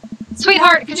 little...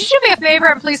 Sweetheart, could you do me a favor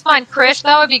and please find Krish?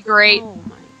 That would be great. Oh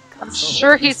my god. I'm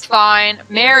sure he's fine.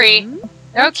 Mary.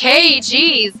 Okay,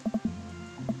 jeez.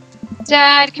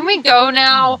 Dad, can we go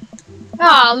now?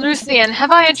 Ah, Lucian,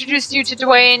 have I introduced you to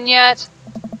Dwayne yet?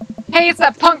 Hey, it's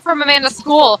that punk from Amanda's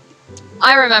school.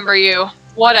 I remember you.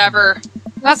 Whatever.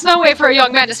 That's no way for a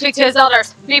young man to speak to his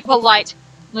elders. Be polite.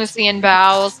 Lucian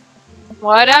bows.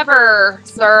 Whatever,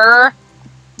 sir.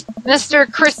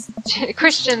 Mr.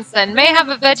 Christensen, may I have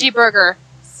a veggie burger,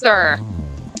 sir.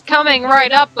 Coming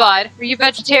right up, bud. Are you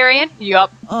vegetarian?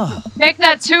 Yup. Make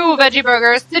that 2 veggie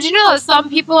burgers. Did you know that some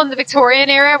people in the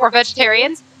Victorian era were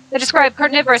vegetarians? They describe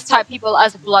carnivorous type people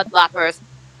as bloodlappers.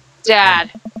 Dad.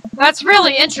 That's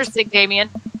really interesting, Damien.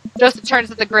 Joseph turns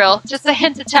to the grill. Just a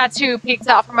hint of tattoo peeks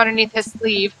out from underneath his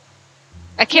sleeve.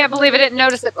 I can't believe I didn't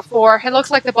notice it before. It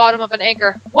looks like the bottom of an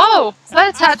anchor. Whoa! Is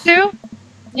that a tattoo?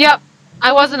 Yep.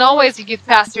 I wasn't always a youth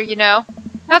pastor, you know.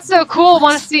 That's so cool.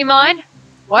 Want to see mine?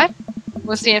 What?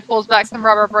 Lucian pulls back some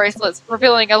rubber bracelets,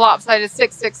 revealing a lopsided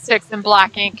 666 in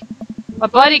black ink. My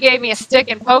buddy gave me a stick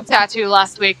and poke tattoo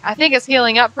last week. I think it's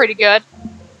healing up pretty good.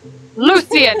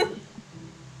 Lucian!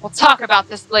 We'll talk about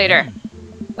this later.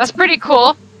 That's pretty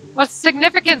cool. What's the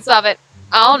significance of it?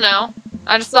 I don't know.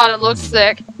 I just thought it looked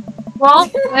sick. Well,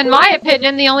 in my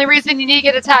opinion, the only reason you need to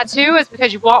get a tattoo is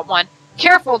because you want one.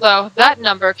 Careful, though. That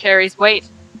number carries weight.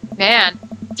 Man,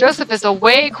 Joseph is a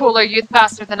way cooler youth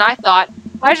pastor than I thought.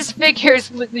 I just figured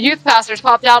the youth pastors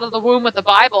popped out of the womb with the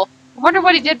Bible. I wonder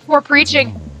what he did before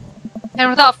preaching. And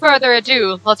without further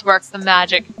ado, let's work some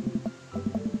magic.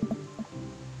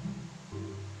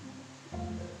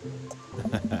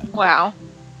 Wow.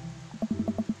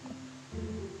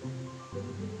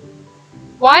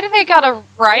 Why do they gotta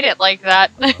write it like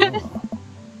that?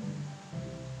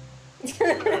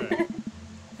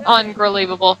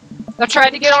 Unbelievable. I've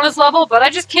tried to get on his level, but I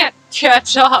just can't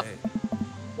catch up.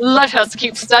 Let us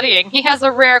keep studying. He has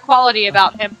a rare quality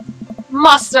about him.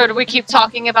 Mustard, we keep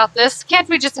talking about this. Can't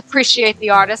we just appreciate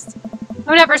the artist?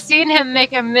 I've never seen him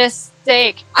make a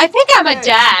mistake. I think I'm a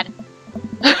dad.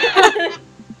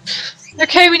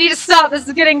 Okay, we need to stop. This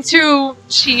is getting too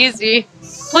cheesy.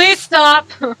 Please stop.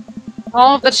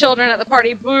 All of the children at the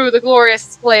party boo the glorious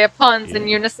display of puns in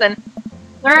unison.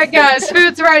 Alright guys,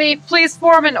 food's ready. Please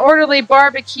form an orderly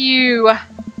barbecue.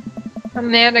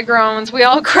 Amanda groans. We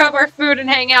all grab our food and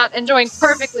hang out, enjoying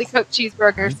perfectly cooked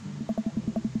cheeseburgers.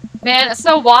 Man, it's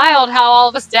so wild how all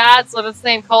of us dads live in the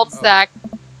same cul-de-sac.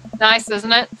 Nice,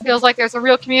 isn't it? Feels like there's a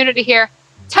real community here.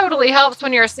 Totally helps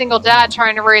when you're a single dad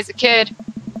trying to raise a kid.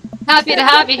 Happy to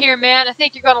have you here, man. I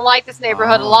think you're going to like this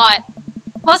neighborhood a lot.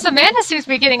 Plus, Amanda seems to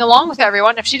be getting along with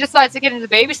everyone. If she decides to get into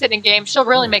the babysitting game, she'll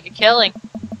really make a killing.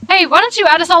 Hey, why don't you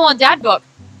add us all on Dad Book?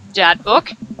 Dad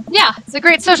Book? Yeah, it's a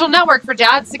great social network for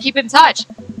dads to keep in touch.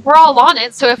 We're all on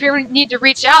it, so if you need to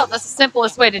reach out, that's the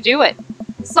simplest way to do it.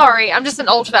 Sorry, I'm just an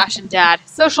old-fashioned dad.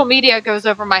 Social media goes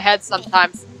over my head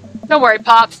sometimes. Don't worry,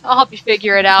 Pops. I'll help you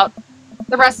figure it out.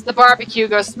 The rest of the barbecue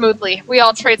goes smoothly. We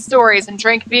all trade stories and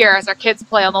drink beer as our kids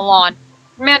play on the lawn.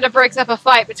 Amanda breaks up a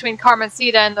fight between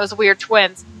Carmencita and those weird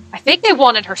twins. I think they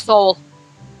wanted her soul.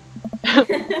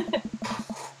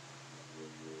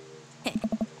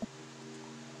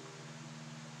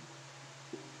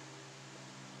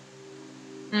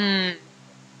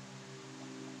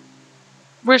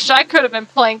 Wish I could have been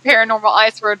playing Paranormal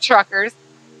Ice Road Truckers.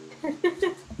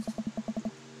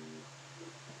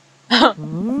 Ah.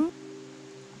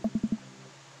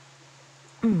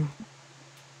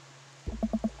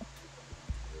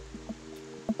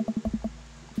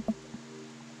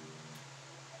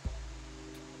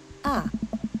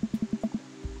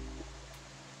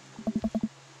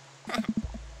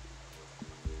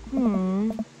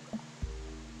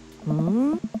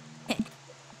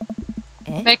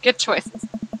 Make good choices.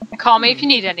 And call me if you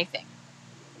need anything.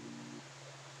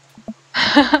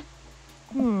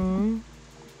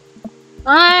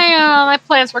 My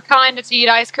plans were kind of to eat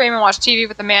ice cream and watch TV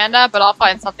with Amanda, but I'll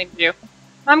find something to do.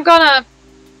 I'm gonna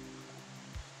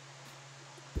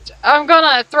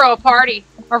throw a party.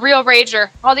 A real rager.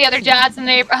 All the other dads in the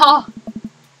neighbor. Oh,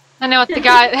 I know it's the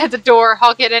guy at the door.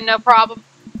 I'll get in, no problem.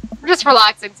 We're just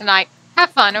relaxing tonight.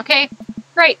 Have fun, okay?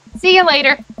 Great. See you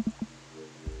later.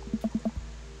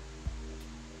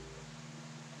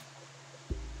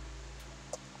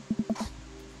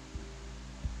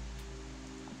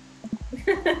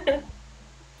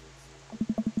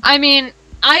 I mean,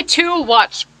 I too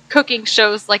watch cooking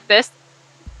shows like this.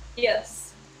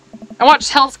 Yes. I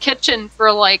watched Hell's Kitchen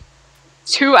for like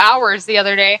 2 hours the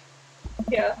other day.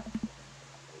 Yeah.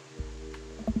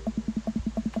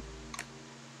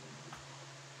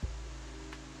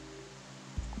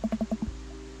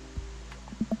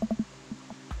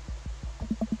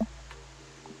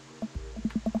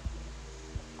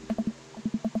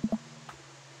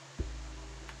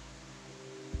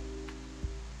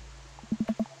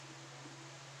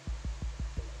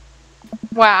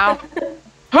 Wow.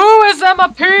 Who is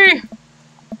Emma P?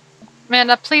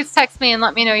 Amanda, please text me and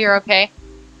let me know you're okay.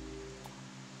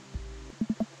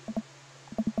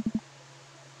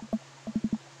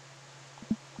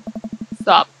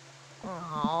 Stop.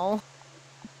 Oh.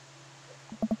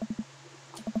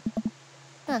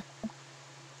 Huh.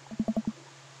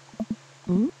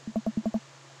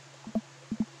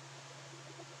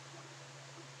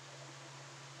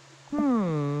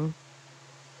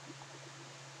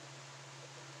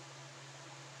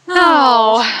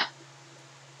 Oh.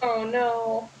 Oh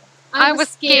no. I was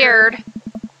scared.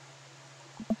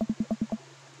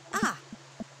 Ah.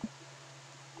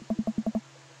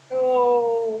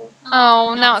 Oh.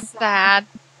 Oh, now it's sad.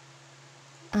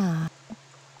 Oh.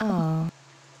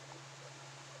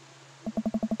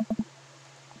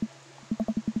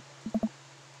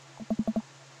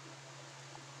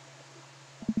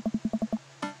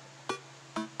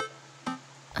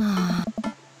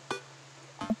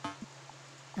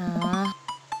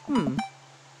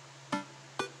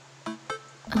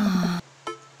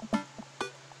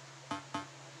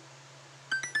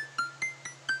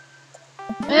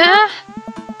 Yeah.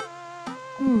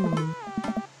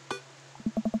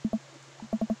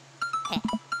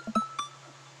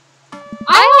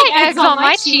 I like eggs on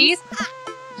my cheese.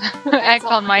 Eggs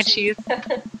on my cheese.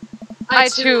 I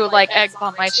too like eggs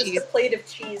on my Just cheese. a plate of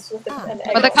cheese with an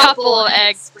egg. With a on couple of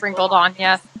eggs sprinkled on,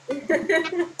 yes.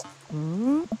 it.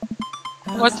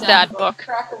 What's that book?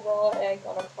 Crack a raw egg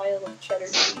on a pile of cheddar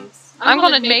cheese. I'm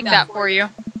gonna make that for you.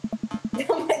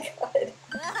 Oh my god.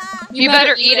 You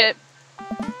better eat it.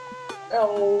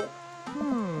 Oh.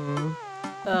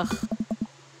 Ugh.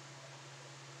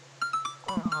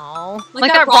 Oh.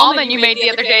 Like that ramen you made the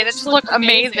other day, that just looked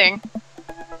amazing.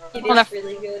 It Wanna- is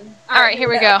really good. Alright, here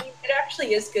we Yeah, go. I mean, it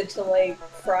actually is good to like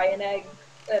fry an egg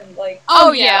and like.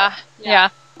 Oh yeah, yeah.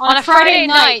 On a Friday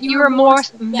night, you were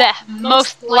most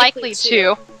likely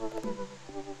to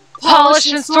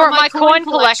polish and sort my coin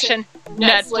collection,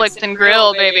 Netflix and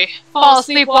grill, baby, fall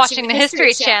asleep watching the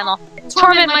History Channel,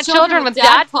 torment my children with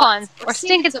dad puns, or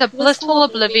sink into blissful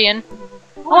oblivion.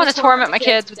 I want to torment my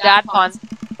kids with dad puns.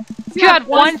 If you had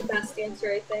one, That's the best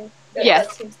answer, I think. Yes.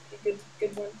 That seems to be a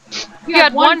good one. if you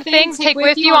had one thing to take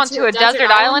with you onto a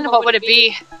desert island, what would it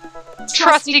be?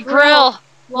 Trusty grill,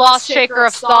 lost shaker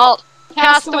of salt,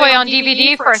 castaway on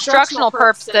DVD for instructional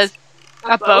purposes,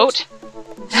 a boat.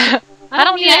 I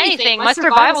don't need anything. My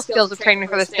survival skills have trained me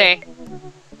for this day.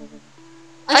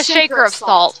 A shaker of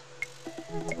salt.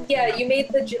 Yeah, you made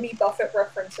the Jimmy Buffett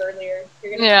reference earlier.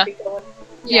 You're gonna Yeah. keep going.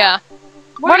 Yeah.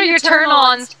 What are your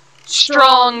turn-ons?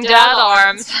 Strong dad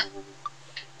arms.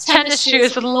 Tennis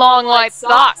shoes with long white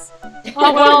socks.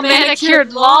 A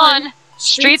well-manicured lawn.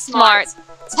 Street smarts.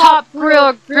 Top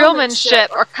grillmanship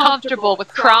or comfortable with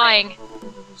crying.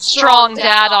 Strong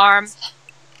dad arms.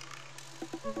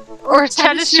 Or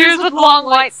tennis shoes with long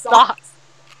white socks.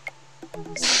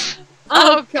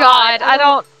 Oh god, I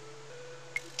don't...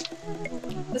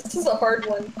 This is a hard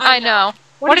one. I know.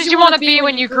 What did you want to be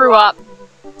when you grew up?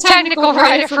 Technical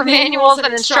writer for manuals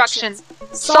and instructions.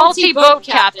 Salty boat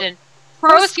captain.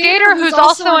 Pro skater who's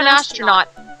also an astronaut.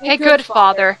 A good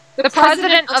father. The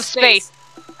president of space.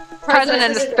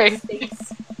 President of Space.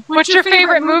 What's your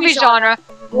favorite movie genre?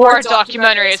 War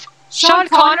documentaries. Sean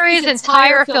Connery's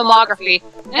entire filmography.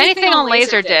 Anything on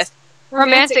Laserdisc.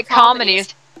 Romantic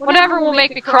comedies. Whatever will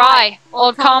make me cry.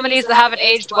 Old comedies that haven't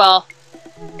aged well.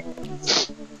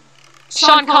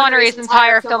 Sean Connery's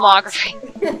entire filmography.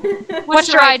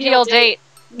 What's your ideal date?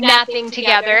 Napping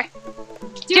together.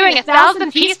 Doing a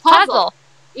 1,000-piece puzzle.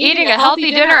 Eating a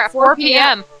healthy dinner at 4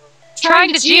 p.m.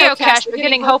 Trying to geocache but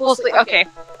getting hopelessly... Okay.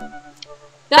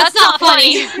 That's not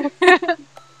funny!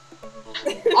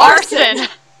 Arson!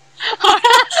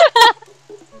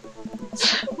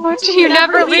 What do you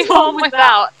never leave home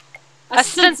without? A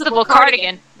sensible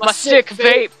cardigan. My sick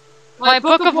vape. My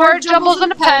book of word jumbles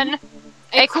and a pen.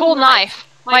 A cool knife.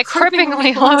 My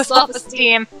cripplingly low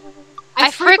self-esteem.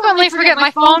 I frequently forget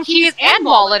my phone keys and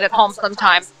wallet at home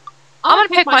sometimes. I'm gonna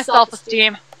pick my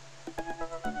self-esteem.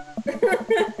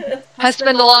 I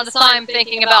spend a lot of time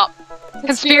thinking about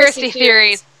conspiracy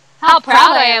theories, how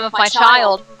proud I am of my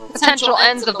child, potential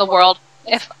ends of the world,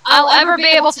 if I'll ever be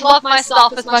able to love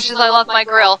myself as much as I love my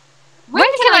grill. When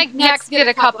can I next get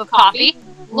a cup of coffee?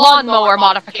 Lawnmower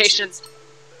modifications.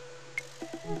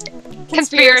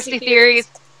 Conspiracy theories.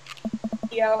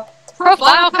 Yeah.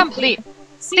 Profile complete.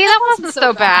 See, that wasn't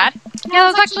so bad. Yeah, that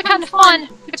was actually kind of fun.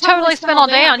 Could totally spend all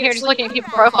day on here just looking at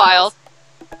people's profiles.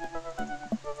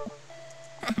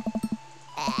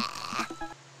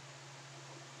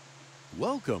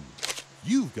 Welcome.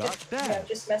 You've got Yeah, Dad.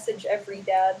 just message every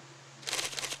dad.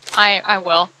 I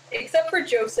will. Except for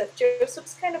Joseph.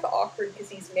 Joseph's kind of awkward because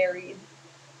he's married.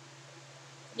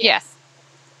 Yes.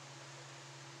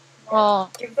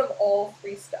 Well, Give them all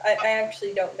free stuff. I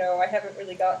actually don't know. I haven't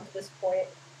really gotten to this point.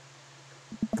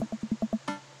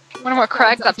 I wonder what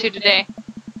Craig's up to today.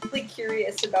 I'm really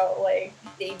curious about, like,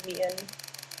 Damien.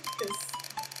 Because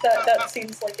that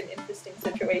seems like an interesting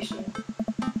situation.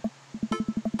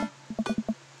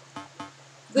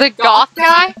 The goth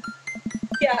guy?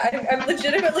 Yeah, I'm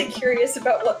legitimately curious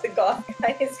about what the goth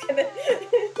guy is gonna...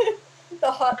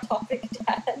 the hot topic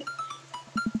dad.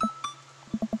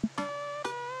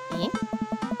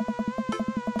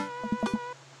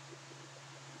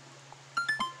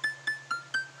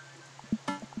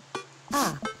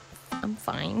 Ah, I'm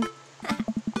fine.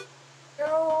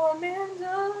 No,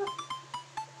 Amanda.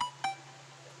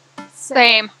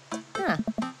 Same. Huh.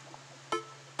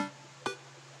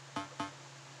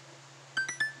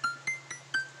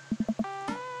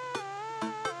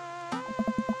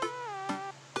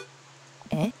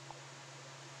 Eh?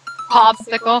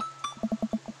 Popsicle.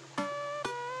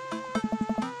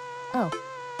 Oh.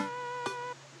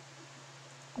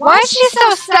 Why is she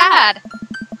so sad?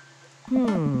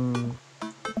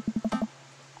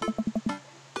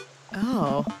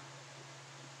 Oh.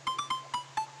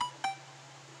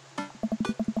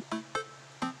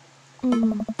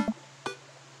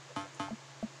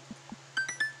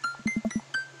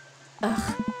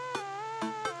 Ugh.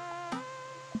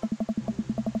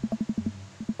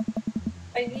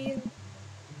 I mean,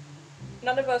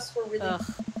 none of us were really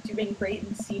doing great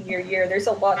in senior year. There's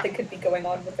a lot that could be going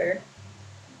on with her.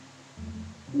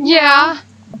 Yeah.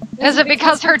 Is it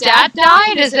because her dad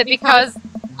died? Is it because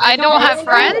I don't have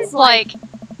friends? Like,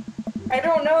 I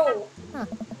don't know.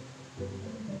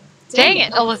 dang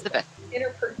it, Elizabeth.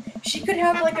 She could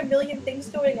have like a million things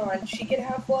going on. She could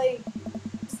have like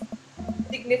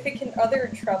significant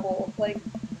other trouble, like,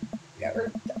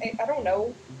 or I don't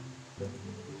know.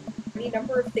 Any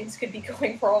number of things could be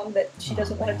going wrong that she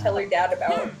doesn't want to tell her dad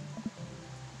about.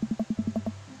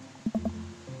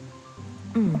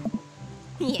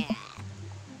 Yeah.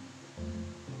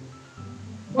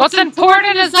 What's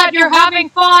important is that you're having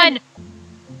fun.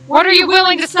 What are you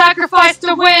willing to sacrifice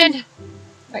to win?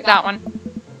 Like that one.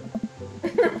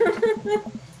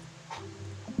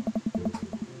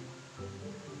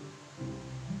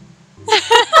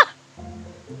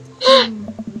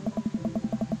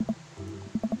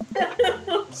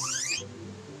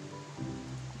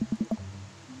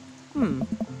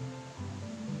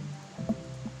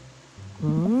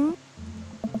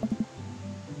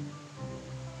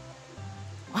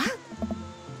 What?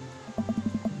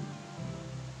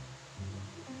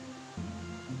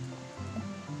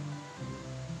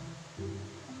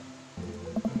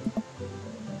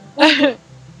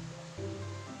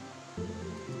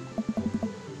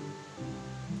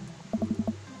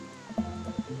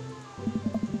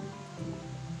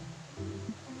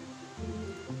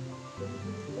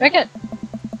 Megan.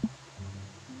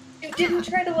 You didn't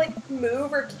try to like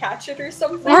move or catch it or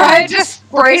something? Right, just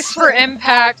brace for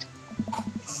impact.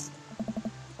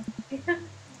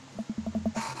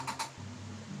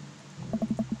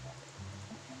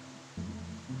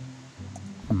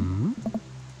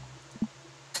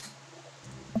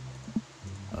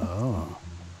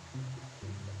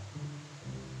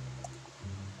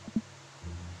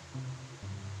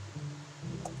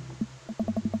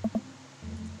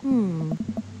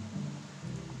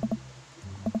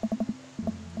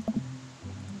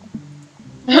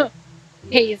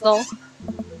 Hazel.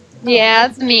 Yeah,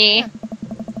 it's me.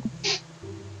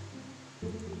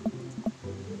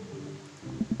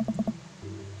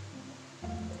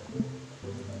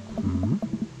 Hmm?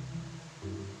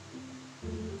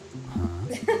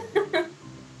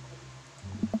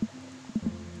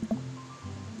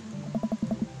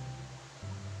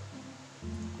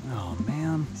 Oh,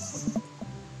 man.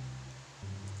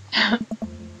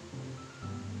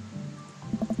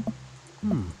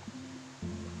 Hmm.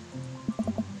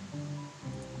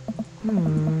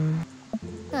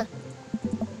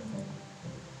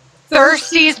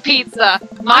 Thirsty's Pizza.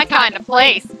 My kind of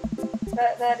place.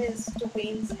 That is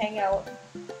Dwayne's hangout.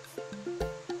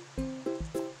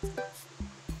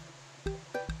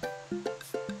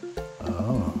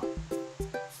 Oh.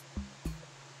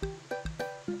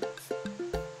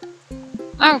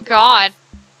 Oh god.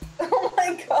 Oh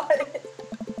my god.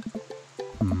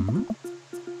 Hmm?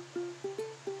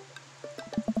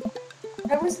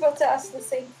 I was about to ask the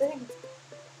same thing.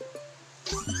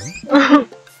 Huh?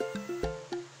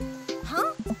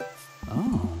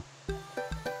 Oh.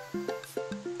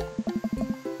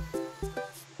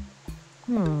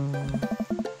 Hmm.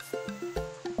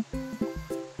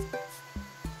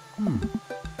 Hmm.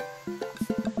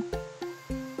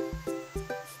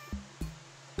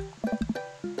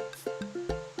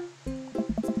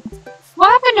 What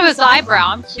happened to his eyebrow?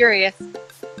 I'm curious.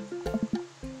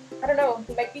 I don't know,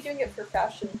 he might be doing it for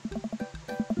fashion.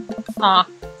 Huh.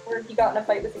 Or he got in a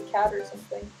fight with a cat or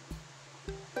something.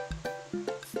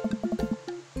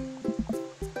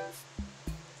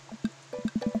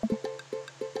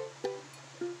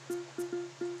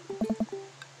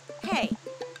 Hey.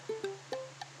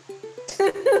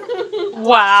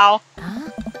 Wow. Huh?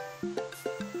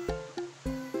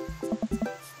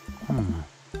 Hmm.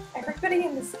 Everybody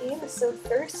in this game is so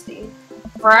thirsty.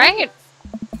 Right?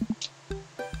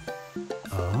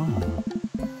 Oh.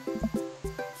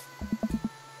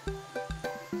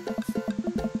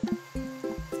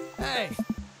 Hey.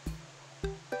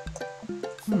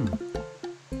 Hmm.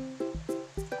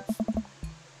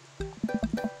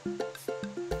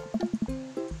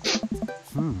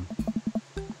 Hmm.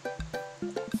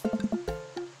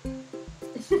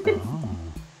 Oh.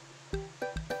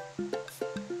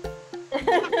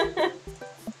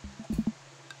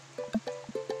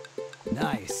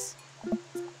 Nice.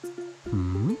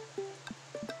 Hmm.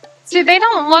 See, they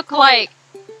don't look like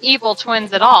evil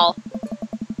twins at all.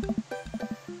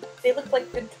 They look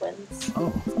like good twins.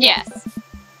 Oh. Yes.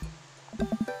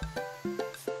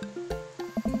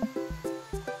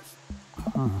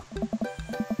 Huh.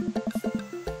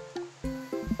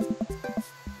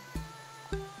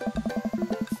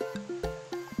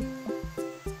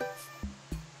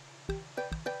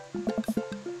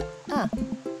 Uh.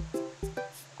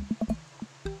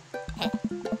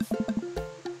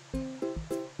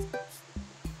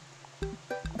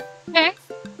 Okay.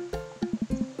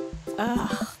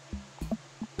 Ugh.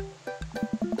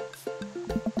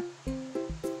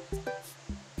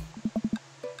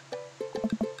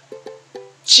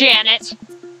 Janet.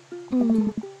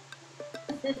 Mm.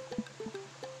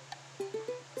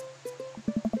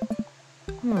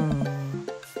 Hmm.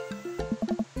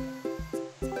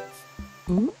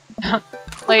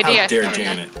 Lady, How I dare said it.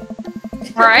 Janet?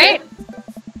 Right?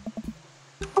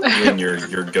 You and your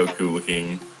Goku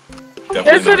looking.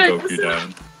 Definitely Isn't not it- Goku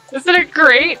dad. Isn't it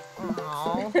great?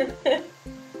 Aw.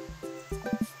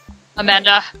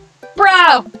 Amanda.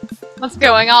 Bro! What's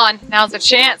going on? Now's a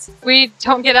chance. If we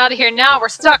don't get out of here now, we're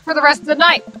stuck for the rest of the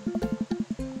night.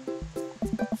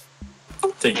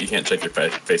 Think you can't check your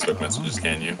Facebook messages,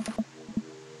 can you?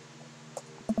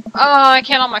 Oh, I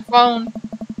can't on my phone.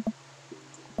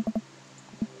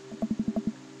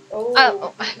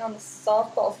 Oh, beating on the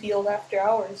softball field after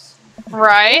hours.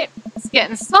 Right? It's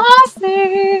getting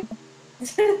saucy.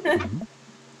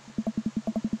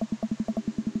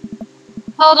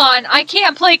 Hold on, I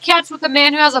can't play catch with a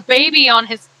man who has a baby on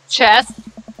his chest.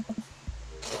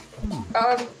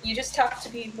 You just have to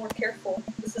be more careful.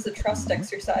 This is a trust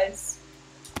exercise.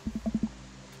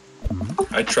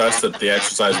 I trust that the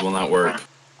exercise will not work.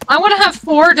 I want to have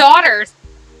 4 daughters.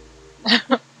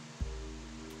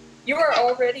 You are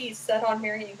already set on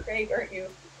marrying Craig, aren't you?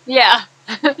 Yeah.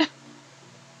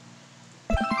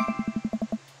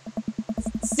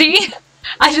 See?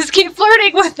 I just keep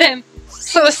flirting with him.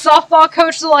 So is softball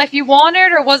coach the life you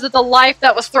wanted, or was it the life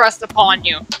that was thrust upon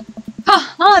you?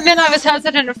 Huh, I'll admit I was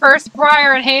hesitant at first.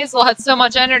 Briar and Hazel had so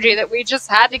much energy that we just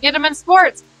had to get him in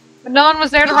sports. But no one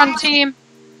was there to run the team.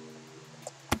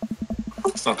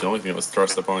 It's not the only thing that was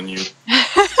thrust upon you.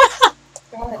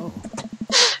 God.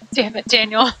 Damn it,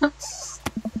 Daniel.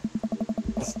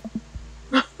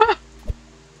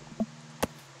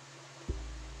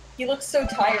 He looks so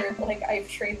tired, like I've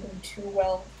trained him too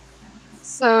well.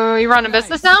 So, you run a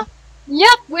business now?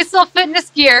 Yep, we sell fitness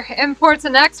gear, imports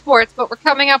and exports, but we're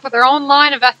coming up with our own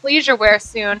line of athleisure wear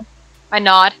soon. I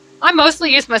nod. I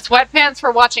mostly use my sweatpants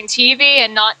for watching TV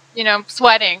and not,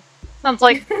 sweating. Sounds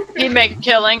like he'd make a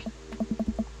killing.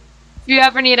 If you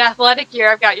ever need athletic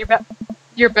gear, I've got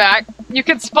your back. You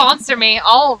could sponsor me.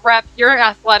 I'll rep your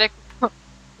athletic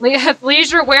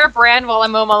leisure wear brand while I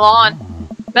mow my lawn.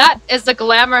 That is the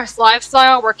glamorous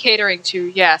lifestyle we're catering to,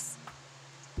 yes.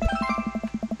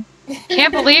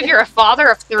 Can't believe you're a father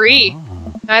of 3.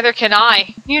 Neither can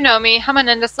I. You know me, I'm an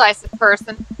indecisive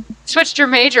person. Switched your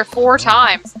major 4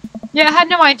 times. Yeah, I had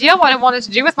no idea what I wanted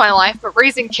to do with my life, but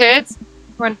raising kids,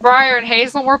 when Briar and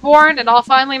Hazel were born, it all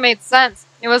finally made sense.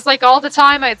 It was like all the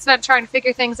time I had spent trying to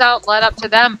figure things out led up to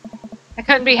them. I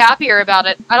couldn't be happier about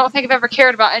it. I don't think I've ever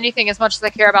cared about anything as much as I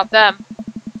care about them.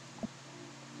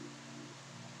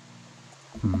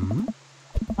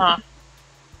 Huh.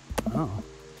 Oh.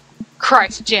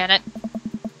 Christ, Janet.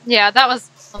 Yeah, that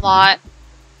was a lot.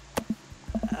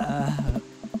 I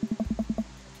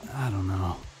don't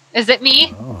know. Is it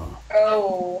me?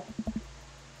 Oh.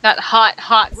 That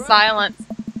hot silence.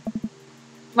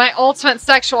 My ultimate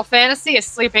sexual fantasy is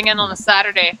sleeping in on a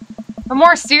Saturday. But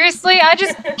more seriously, I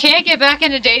just can't get back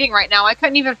into dating right now. I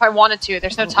couldn't even if I wanted to.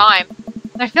 There's no time.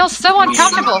 And I feel so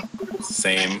uncomfortable.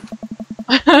 Same.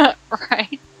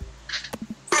 Right?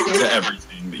 To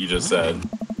everything that you just said.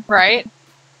 Right?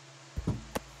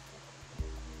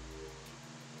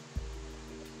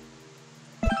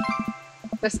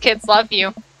 Those kids love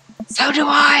you. So do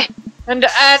I! And to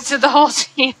add to the whole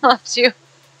team loves you. I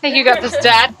think you got this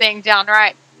dad thing down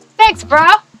right. Thanks, bro!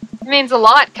 It means a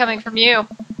lot coming from you.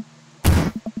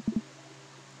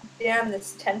 Damn,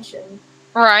 this tension.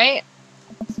 Right?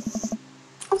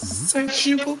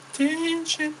 Sexual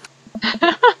tension.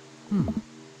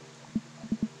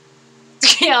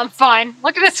 Yeah, I'm fine.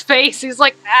 Look at his face. He's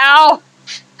like, ow!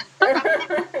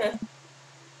 Let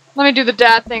me do the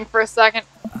dad thing for a second.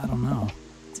 I don't know.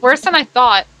 It's worse than I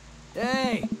thought.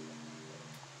 Hey!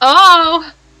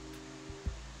 Oh!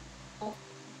 Oh!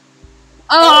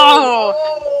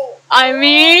 Oh! I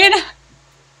mean...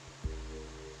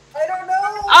 I don't know!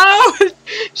 Oh!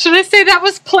 Should I say that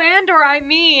was planned or I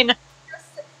mean?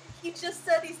 He just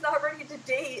said he's not ready to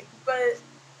date, but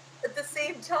at the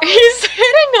same time... He's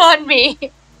hitting on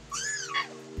me!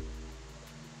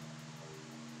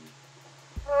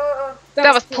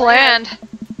 That was planned.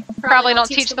 Probably don't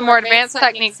teach the more advanced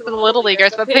techniques to the little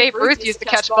leaguers, but Babe Ruth used to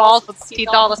catch balls with his teeth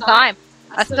all the time.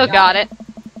 I still got it.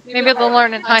 Maybe they'll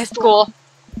learn in high school.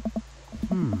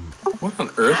 What on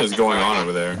earth is going on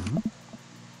over there?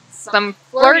 Some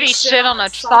flirty shit on a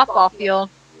softball field.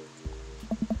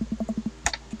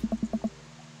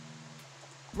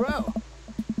 Bro!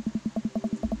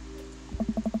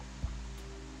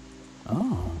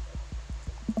 Oh.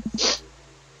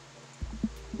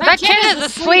 That kid is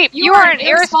asleep! You are an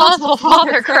irresponsible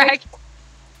father, Greg!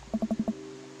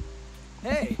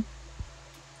 Hey!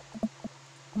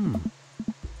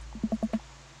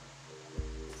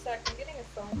 Sec, I'm getting a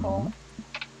phone call.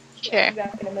 Okay. I'll be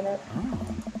back in a minute.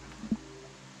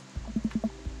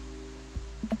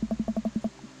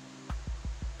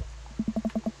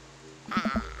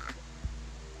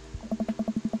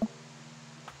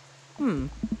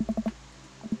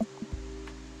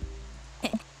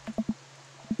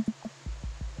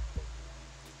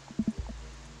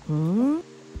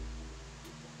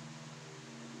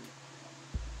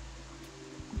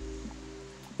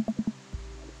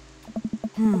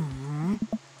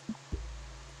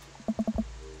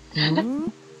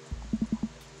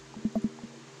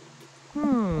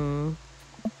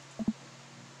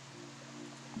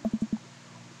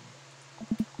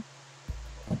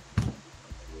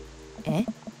 Eh?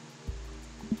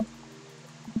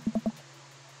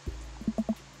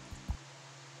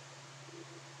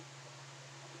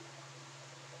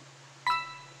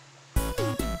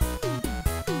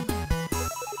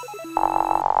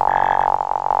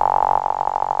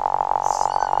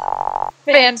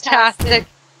 Fantastic.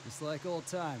 Just like old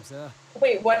times, huh?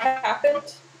 Wait, what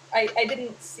happened? I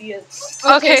didn't see it.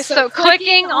 Okay, so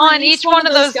clicking on each one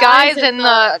of those guys in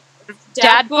the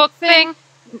dad book thing,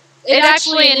 it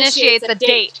actually initiates a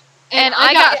date. And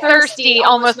I got thirsty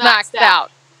almost maxed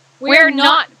out. We're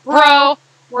not bro,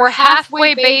 we're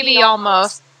halfway baby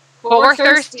almost, but we're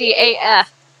thirsty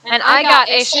AF. And I got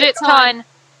a shit ton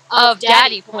of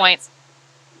daddy points.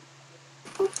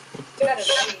 Got an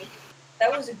A.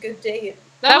 That was a good date.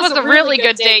 That was a really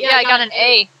good date. Yeah, I got an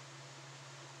A.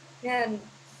 Man,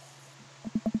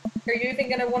 are you even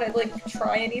gonna want to like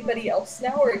try anybody else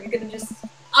now, or are you gonna just?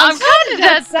 I'm kind of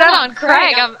dead set on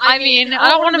Craig. I mean, I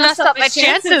don't want to mess up my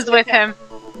chances with him.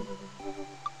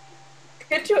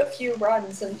 Could do a few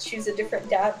runs and choose a different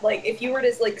dad. Like, if you were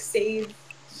to, like, save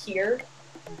here.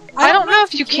 I don't know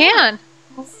if you can.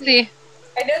 Let's see.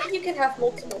 I know that you can have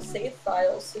multiple save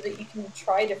files so that you can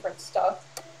try different stuff.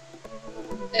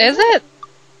 Is it?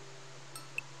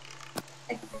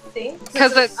 I think.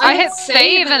 Because I hit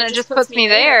save and it just puts me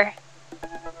there.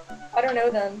 I don't know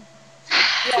then.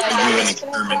 Yeah, Are you an I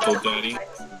experimental daddy?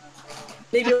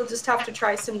 Maybe you'll just have to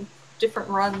try some different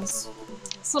runs.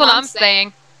 That's what I'm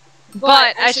saying.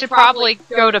 But I should probably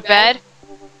go to bed.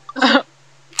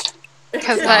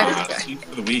 Because I Sleep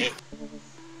for the week.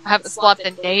 haven't slept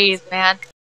in days, man.